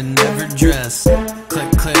she's here and never dressed.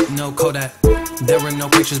 Click, click, no Kodak. There were no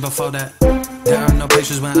pictures before that. There are no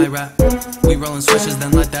pictures when I rap. We rollin' switches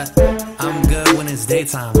then like that. I'm good when it's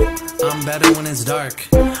daytime, I'm better when it's dark.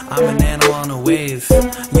 I'm an animal on a wave,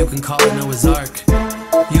 you can call it Noah's Ark.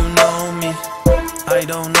 You know me, I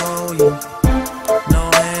don't know you. No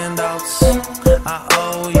handouts, I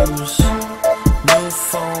owe yous. New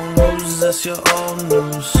phone, who's this, your old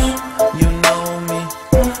news? You know me,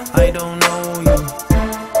 I don't know you.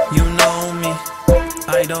 You know me,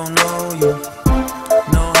 I don't know you.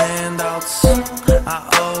 No handouts, I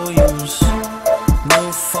owe yous.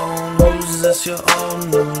 New phone, who's this, your old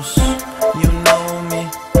news? You know me,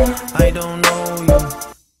 I don't know you.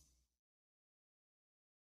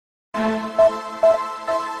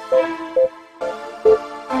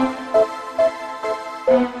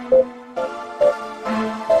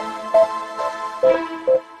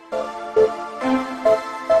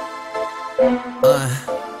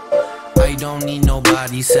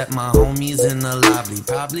 nobody, set my homies in the lobby.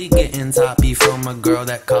 Probably getting toppy from a girl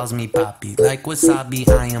that calls me poppy. Like wasabi,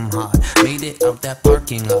 I am hot. Made it out that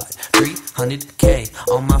parking lot. 300K,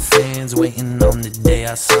 all my fans waiting on the day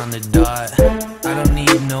I sign the dot. I don't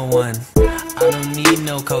need no one, I don't need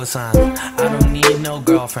no cosign, I don't need no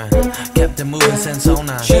girlfriend. Kept it moving since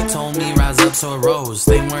 '09. She told me rise up, so it rose.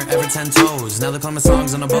 They weren't ever 10 toes. Now they play my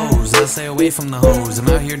songs on the bows. I stay away from the hoes. I'm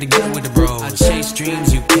out here to get with the bros. I chase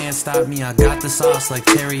dreams, you can't stop me. I got the sauce like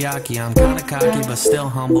teriyaki. I'm kinda cocky, but still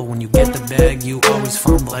humble. When you get the bag, you always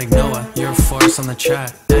fumble. Like Noah, you're a force on the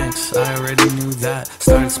track. Thanks, I already knew that.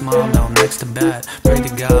 Started small, now I'm next to bat. Pray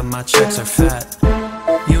to God my checks are fat.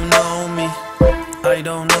 You know me, I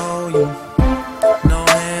don't know you. No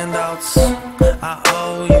handouts, I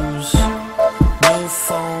owe yous. New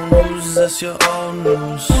phone, who's this, your old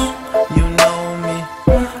news? You know me,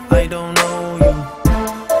 I don't know you.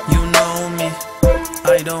 You know me,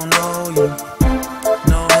 I don't know you.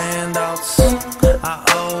 No handouts, I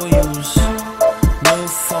owe yous. New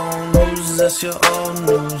phone, who's this, your old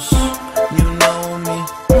news? You know me,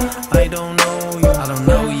 I don't know you. I don't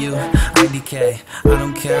know you, IDK, I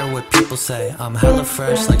don't care what people say. I'm hella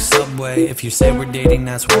fresh like Subway. If you say we're dating,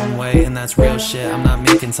 that's one way, and that's real shit, I'm not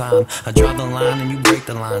making time. I draw the line and you break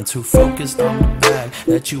the line. Too focused on the bag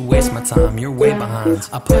that you waste my time, you're way behind.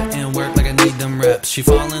 I put in work like I need them reps. She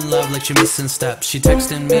fall in love like she missing steps. She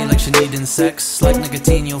texting me like she needing sex. Like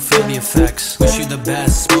nicotine, you'll feel the effects. Wish you the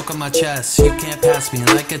best, smoke on my chest. You can't pass me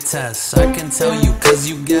like a test. I can tell you cause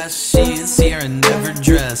you guess she is here and never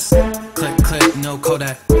dressed. Click, click, no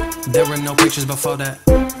Kodak. There were no pictures before that.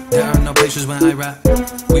 There are no pictures when I rap.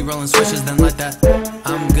 We rollin' switches then like that.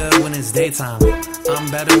 I'm good when it's daytime,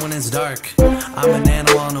 I'm better when it's dark. I'm an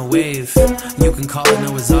animal on a wave, you can call it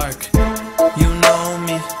Noah's Ark. You know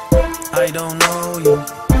me, I don't know you.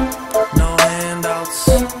 No handouts,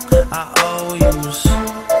 I owe yous.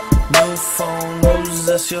 New phone, who's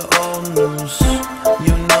this, your old news?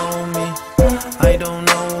 You know me, I don't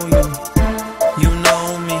know you. You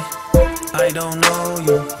know me, I don't know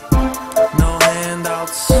you. No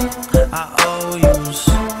handouts, I owe yous.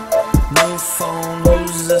 New phone,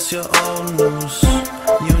 who's this, your old news?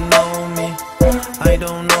 You know me, I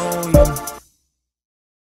don't know you.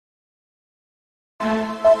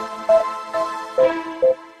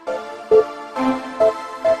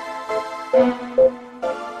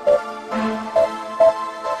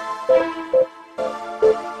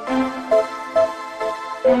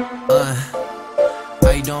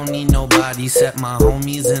 I don't need nobody, set my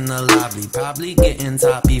homies in the lobby. Probably getting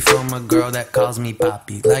toppy from a girl that calls me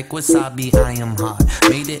poppy. Like wasabi, I am hot.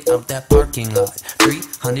 Made it out that parking lot.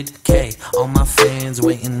 300K, all my fans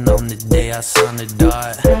waiting on the day I sign the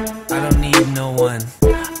dot. I don't need no one,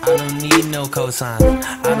 I don't need no cosign,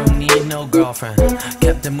 I don't need no girlfriend.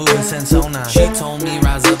 Kept it moving since '09. She told me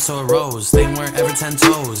rise up, so it rose. They weren't ever 10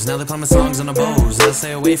 toes. Now they play my songs on the bows. I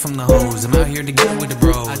stay away from the hoes. I'm out here to get with the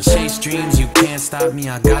bros. I chase dreams, you can't stop me.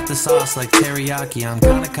 I got the sauce like teriyaki. I'm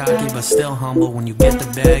kinda cocky, but still humble. When you get the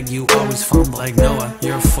bag, you always fumble. Like Noah,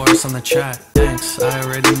 you're a force on the track. Thanks, I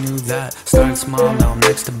already knew that. Started small, now I'm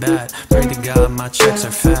next to bat. Pray to God my checks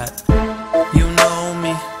are fat. You know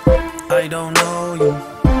me, I don't know you.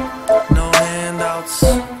 No handouts,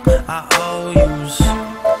 I owe yous.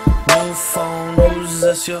 New phone, who's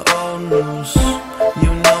this, your old news?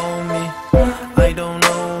 You know me, I don't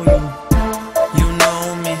know you. You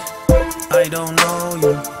know me, I don't know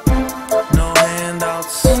you. No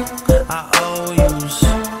handouts, I owe yous.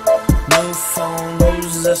 New phone,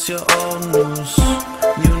 who's this, your old news?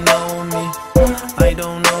 You know me, I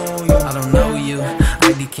don't know you. I don't know you,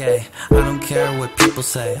 IDK, I don't care what people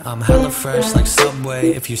say. I'm hella fresh like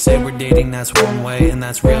Subway. If you say we're dating, that's one way, and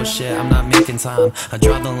that's real shit, I'm not making time. I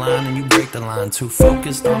draw the line and you break the line. Too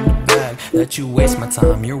focused on the bag that you waste my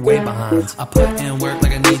time, you're way behind. I put in work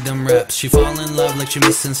like I need them reps. She fall in love like she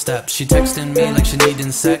missing steps. She texting me like she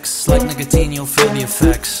needing sex. Like nicotine, you'll feel the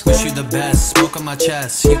effects. Wish you the best, smoke on my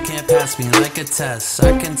chest. You can't pass me like a test.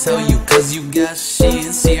 I can tell you cause you guess she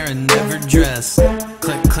is here and never dressed.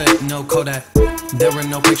 Click, click, no Kodak. There were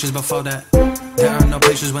no pictures before that. There are no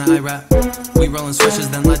pictures when I rap. We rollin' switches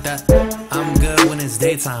then like that. I'm good when it's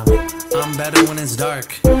daytime, I'm better when it's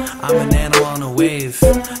dark. I'm an animal on a wave,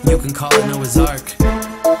 you can call it Noah's Ark.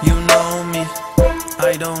 You know me,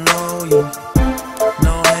 I don't know you.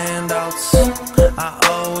 No handouts, I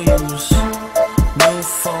owe yous. New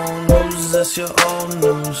phone, who's this, your old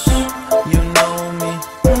news? You know me,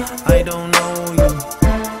 I don't know you.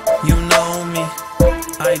 You know me,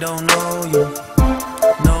 I don't know you.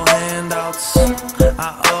 No handouts,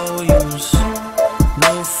 I owe yous.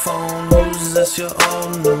 New phone, who's this, your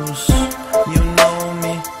old news? You know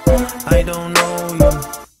me, I don't know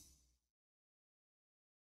you.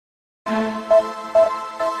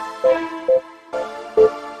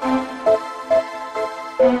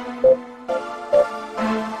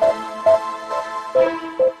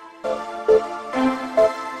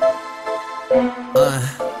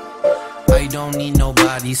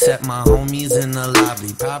 nobody except my homies in the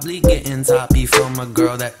lobby. Probably getting toppy from a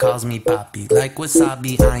girl that calls me Poppy. Like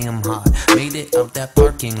wasabi, I am hot. Made it out that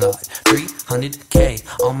parking lot. 300K,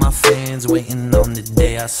 all my fans waiting on the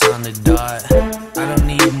day I sign the dot. I don't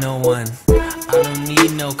need no one, I don't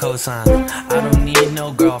need no cosign, I don't need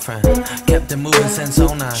no girlfriend. Kept it moving since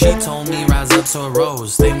 '09. She told me rise up, so it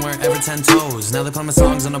rose. They weren't ever 10 toes. Now they play my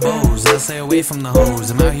songs on the bows. I stay away from the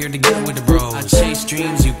hoes. I'm out here to get it with the bros. I chase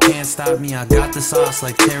dreams, you can't stop me. I got the sauce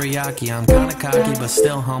like teriyaki. I'm kinda cocky, but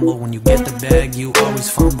still humble. When you get the bag, you always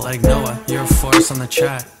fumble. Like Noah, you're a force on the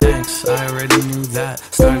track. Thanks, I already knew that.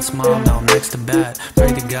 Started small, now I'm next to bat.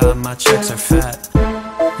 Pray to God my checks are fat.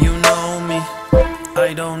 You know me,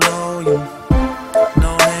 I don't know you.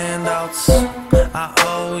 No handouts, I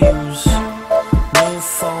owe yous. New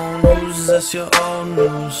phone, who's this? Your old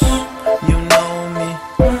news. You know me,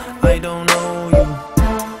 I don't know you.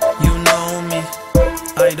 You know me,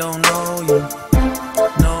 I don't know you.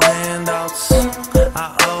 No handouts,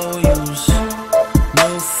 I owe yous.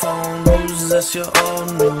 New phone, who's this? Your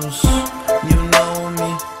old news. You know me,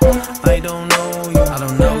 I don't know you. I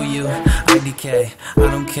don't know you, IDK,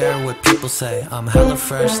 I don't care what people say. I'm hella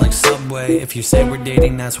fresh like Subway. If you say we're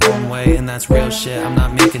dating, that's one way, and that's real shit. I'm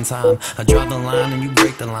not making time. I draw the line and you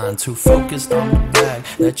break the line. Too focused on the bag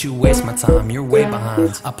that you waste my time. You're way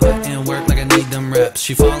behind. I put in work like I need them reps.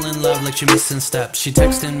 She fall in love like she missing steps. She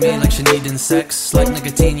texting me like she needing sex. Like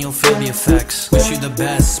nicotine, you'll feel the effects. Wish you the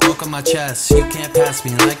best, smoke on my chest. You can't pass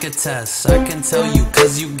me like a test. I can tell you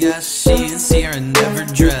cause you guess. She is here and never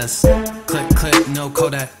dressed. Click, click, no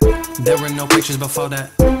Kodak. There were no pictures before that.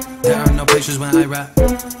 There are no pictures when I rap.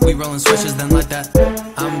 We rollin' switches then like that.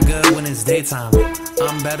 I'm good when it's daytime,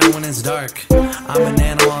 I'm better when it's dark. I'm an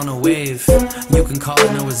animal on a wave, you can call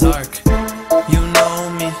it Noah's Ark. You know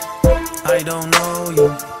me, I don't know you.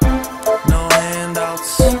 No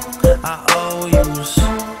handouts, I owe yous.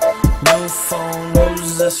 New phone,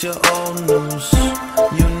 who's this? Your old news.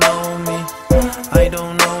 You know me, I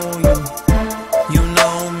don't know you. You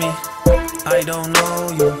know me, I don't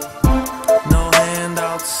know you. No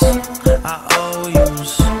handouts, I owe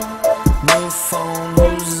yous. New phone,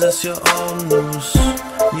 who's this? Your old news.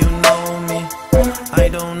 You know me, I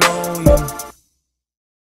don't know you.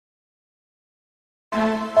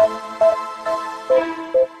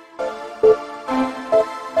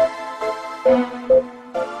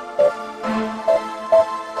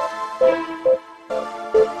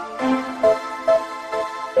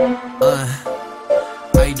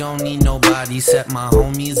 I don't need nobody except my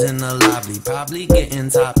homies in the lobby. Probably getting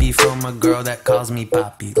toppy from a girl that calls me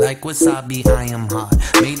Poppy. Like wasabi, I am hot.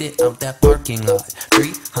 Made it out that parking lot.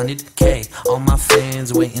 300K, all my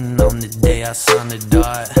fans waiting on the day I sign the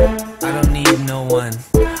dot. I don't need no one,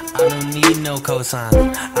 I don't need no cosign,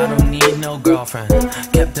 I don't need no girlfriend.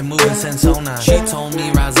 Kept it moving since '09. She told me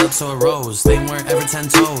rise up, so it rose. They weren't ever 10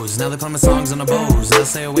 toes. Now they play my songs on the bows. I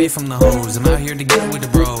stay away from the hoes. I'm out here to get it with the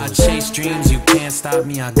bros. I chase dreams, you can't stop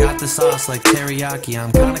me. I got the sauce like teriyaki.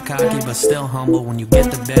 I'm kinda cocky, but still humble. When you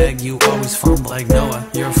get the bag, you always fumble. Like Noah,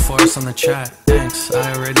 you're a force on the track. Thanks,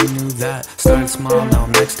 I already knew that. Started small, now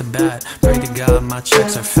I'm next to bat. Pray to God my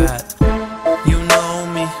checks are fat. You know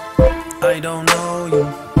me, I don't know you.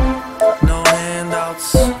 No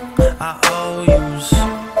handouts, I owe yous.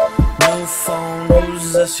 New phone,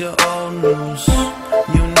 who's this? Your old news.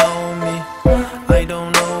 You know me, I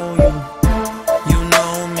don't know you. You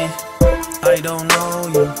know me, I don't know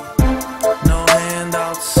you. No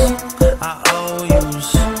handouts, I owe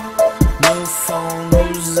yous. New phone,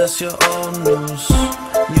 who's this? Your old news.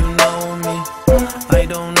 You know me, I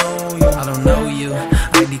don't know you. I don't know you,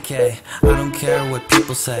 IDK, I don't care what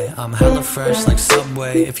people say. I'm hella fresh like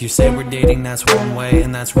Subway. If you say we're dating, that's one way,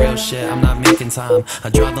 and that's real shit. I'm not making time. I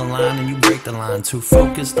draw the line and you break the line. Too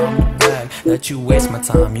focused on the bag that you waste my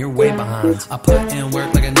time. You're way behind. I put in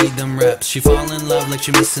work like I need them reps. She fall in love like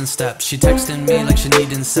she missing steps. She texting me like she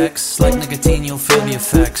needing sex. Like nicotine, you'll feel the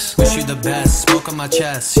effects. Wish you the best, smoke on my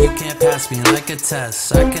chest. You can't pass me like a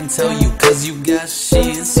test. I can tell you cause you guess.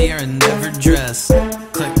 She is here and never dressed.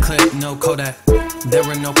 Click, click, no Kodak. There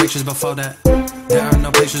were no pictures before that. There are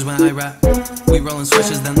no pictures when I rap. We rollin'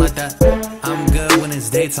 switches then like that. I'm good when it's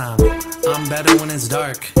daytime, I'm better when it's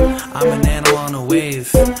dark. I'm an animal on a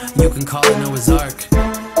wave, you can call it Noah's Ark.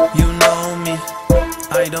 You know me,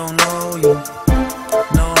 I don't know you.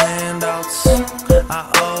 No handouts,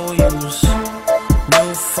 I owe yous.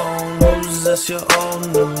 New phone, who's this? Your old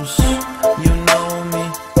news. You know me,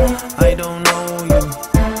 I don't know you.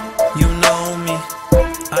 You know me,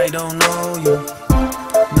 I don't know you.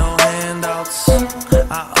 No handouts,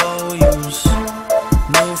 I owe yous.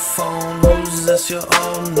 New phone, who's this? Your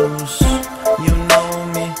old news. You know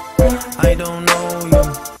me, I don't know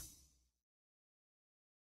you.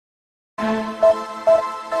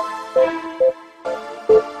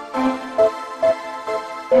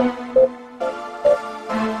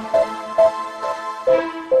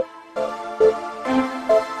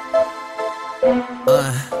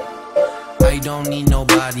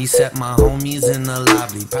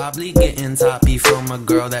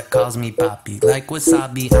 that calls me Poppy. Like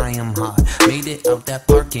wasabi, I am hot. Made it out that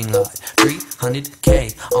parking lot.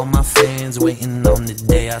 300K, all my fans waiting on the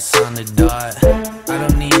day I sign the dot. I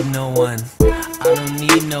don't need no one, I don't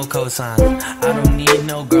need no cosign, I don't need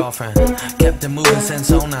no girlfriend. Kept it moving since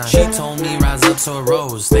 '09. She told me rise up, so I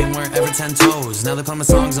rose. They weren't ever 10 toes. Now they play my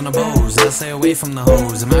songs on the bows. I stay away from the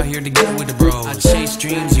hoes. I'm out here to get it with the bros. I chase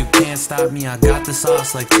dreams, you can't stop me. I got the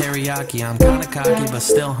sauce like teriyaki. I'm kinda cocky, but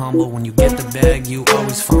still humble. When you get the bag, you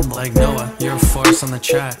always fumble. Like Noah, you're a force on the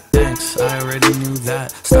track. Thanks, I already knew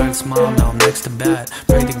that. Started small, now I'm next to bat.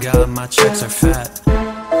 Pray to God my checks are fat.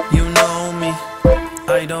 You know me,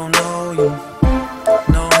 I don't know you.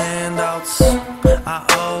 No handouts, I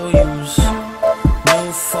owe yous.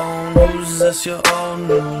 New phone, who's this? Your old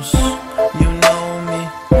news. You know me,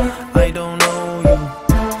 I don't know you.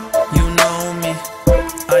 You know me,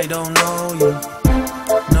 I don't know you.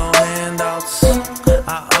 No handouts,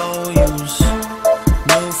 I owe yous.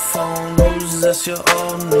 New phone, who's this? Your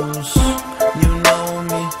old news. You know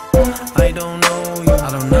me, I don't know you. I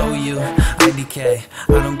don't know you, IDK.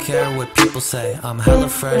 I don't care what people say. I'm hella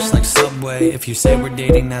fresh like Subway. If you say we're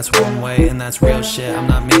dating, that's one way, and that's real shit. I'm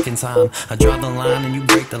not making time. I draw the line and you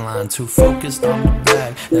break the line. Too focused on the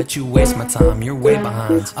bag that you waste my time. You're way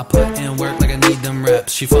behind. I put in work like I need them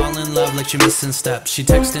reps. She fall in love like she missing steps. She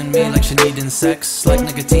texting me like she needing sex. Like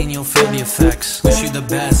nicotine, you'll feel the effects. Wish you the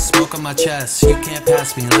best. Smoke on my chest. You can't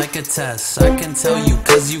pass me like a test. I can tell you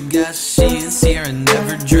cause you guess she is here and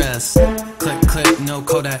never dressed. Click, click, no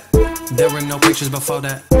Kodak. There were no pictures before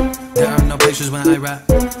that. There are no pictures when I rap.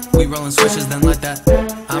 We rollin' switches then like that.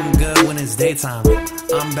 I'm good when it's daytime,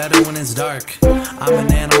 I'm better when it's dark. I'm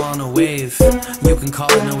an animal on a wave, you can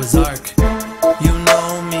call it Noah's Ark. You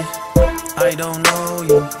know me, I don't know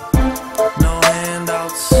you. No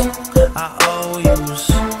handouts, I owe yous.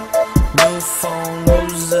 New phone,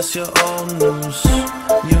 who's this? Your old news.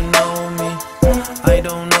 You know me, I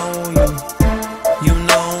don't know you. You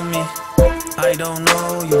know me, I don't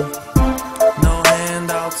know you. No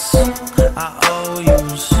handouts, I owe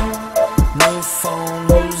yous. New phone,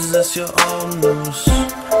 who's this? Your old news.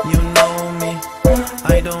 You know me,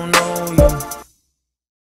 I don't know you.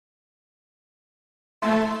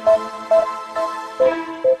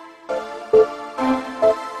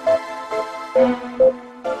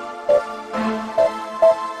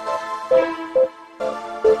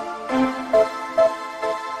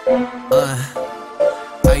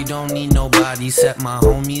 I don't need nobody, set my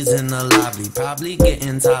homies in the lobby. Probably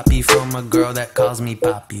getting toppy from a girl that calls me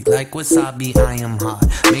Poppy. Like wasabi, I am hot.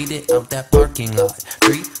 Made it out that parking lot.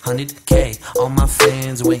 300K, all my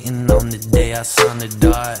fans waiting on the day I sign the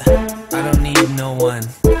dot. I don't need no one,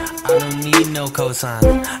 I don't need no cosign,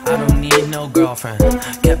 I don't need no girlfriend.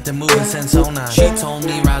 Kept it moving since '09. She told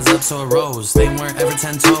me rise up, so I rose. They weren't ever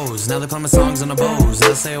 10 toes. Now they play my songs on the bows.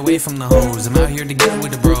 I stay away from the hoes. I'm out here to get it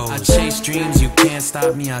with the bros. I chase dreams, you can't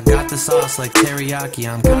stop me. I got the sauce like teriyaki.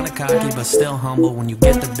 I'm kinda cocky, but still humble. When you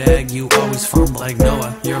get the bag, you always fumble. Like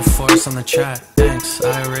Noah, you're a force on the track. Thanks,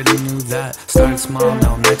 I already knew that. Started small,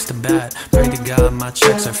 now I'm next to bat. Pray to God my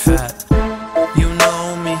checks are fat. You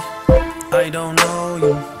know me, I don't know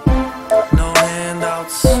you. No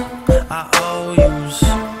handouts, I owe yous.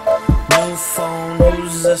 New phone,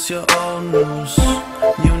 who's this? Your old news.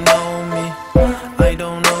 You know me, I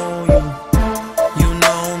don't know you. You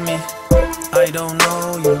know me, I don't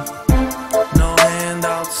know you. No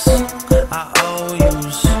handouts, I owe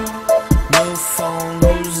yous. New phone,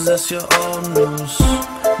 who's this? Your old news.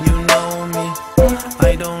 You know me,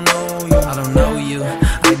 I don't know you. I don't know you,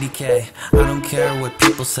 IDK. I don't care what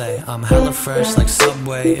people say. I'm hella fresh like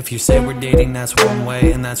Subway. If you say we're dating, that's one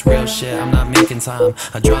way, and that's real shit. I'm not making time.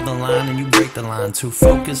 I draw the line and you break the line. Too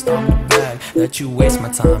focused on the bag that you waste my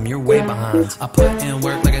time. You're way behind. I put in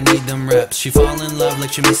work like I need them reps. She fall in love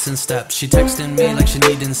like she missing steps. She texting me like she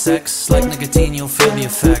needing sex. Like nicotine, you'll feel the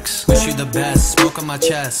effects. Wish you the best. Smoke on my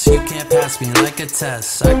chest. You can't pass me like a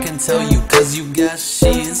test. I can tell you cause you guess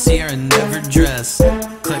she is here and never dressed.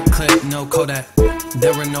 Click, click, no Kodak.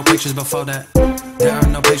 There were no pictures before that. There are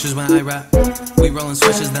no pictures when I rap. We rollin'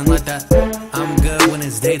 switches then like that. I'm good when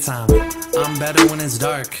it's daytime, I'm better when it's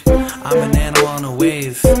dark. I'm an animal on a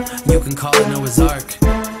wave, you can call it Noah's Ark.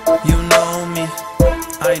 You know me,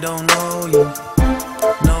 I don't know you.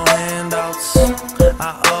 No handouts,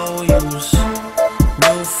 I owe yous.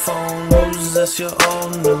 New phone, who's this? Your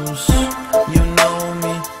old news. You know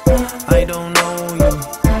me, I don't know you.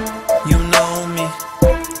 You know me,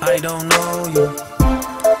 I don't know you.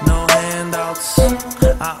 No handouts,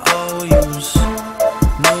 I owe yous.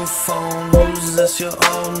 New phone, who's this? Your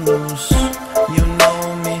old news.